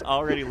students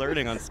already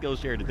learning on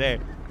Skillshare today.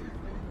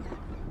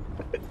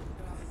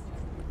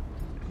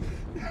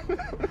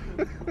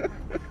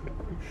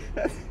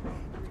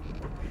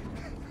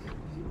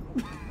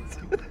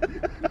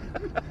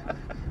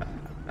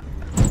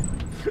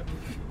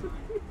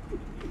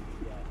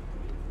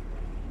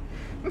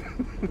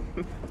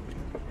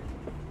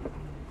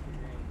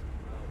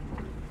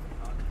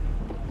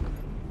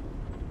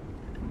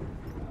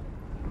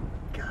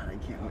 God, I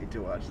can't wait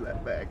to watch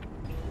that back.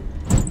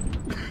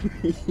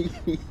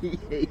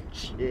 Hey,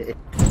 shit.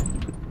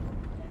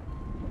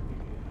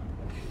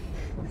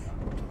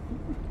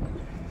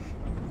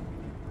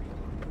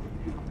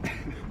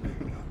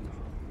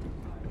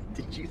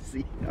 Did you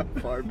see how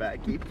far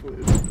back he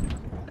flew?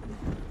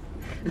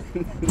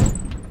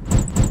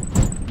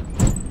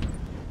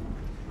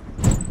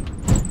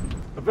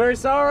 I'm very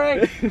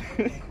sorry.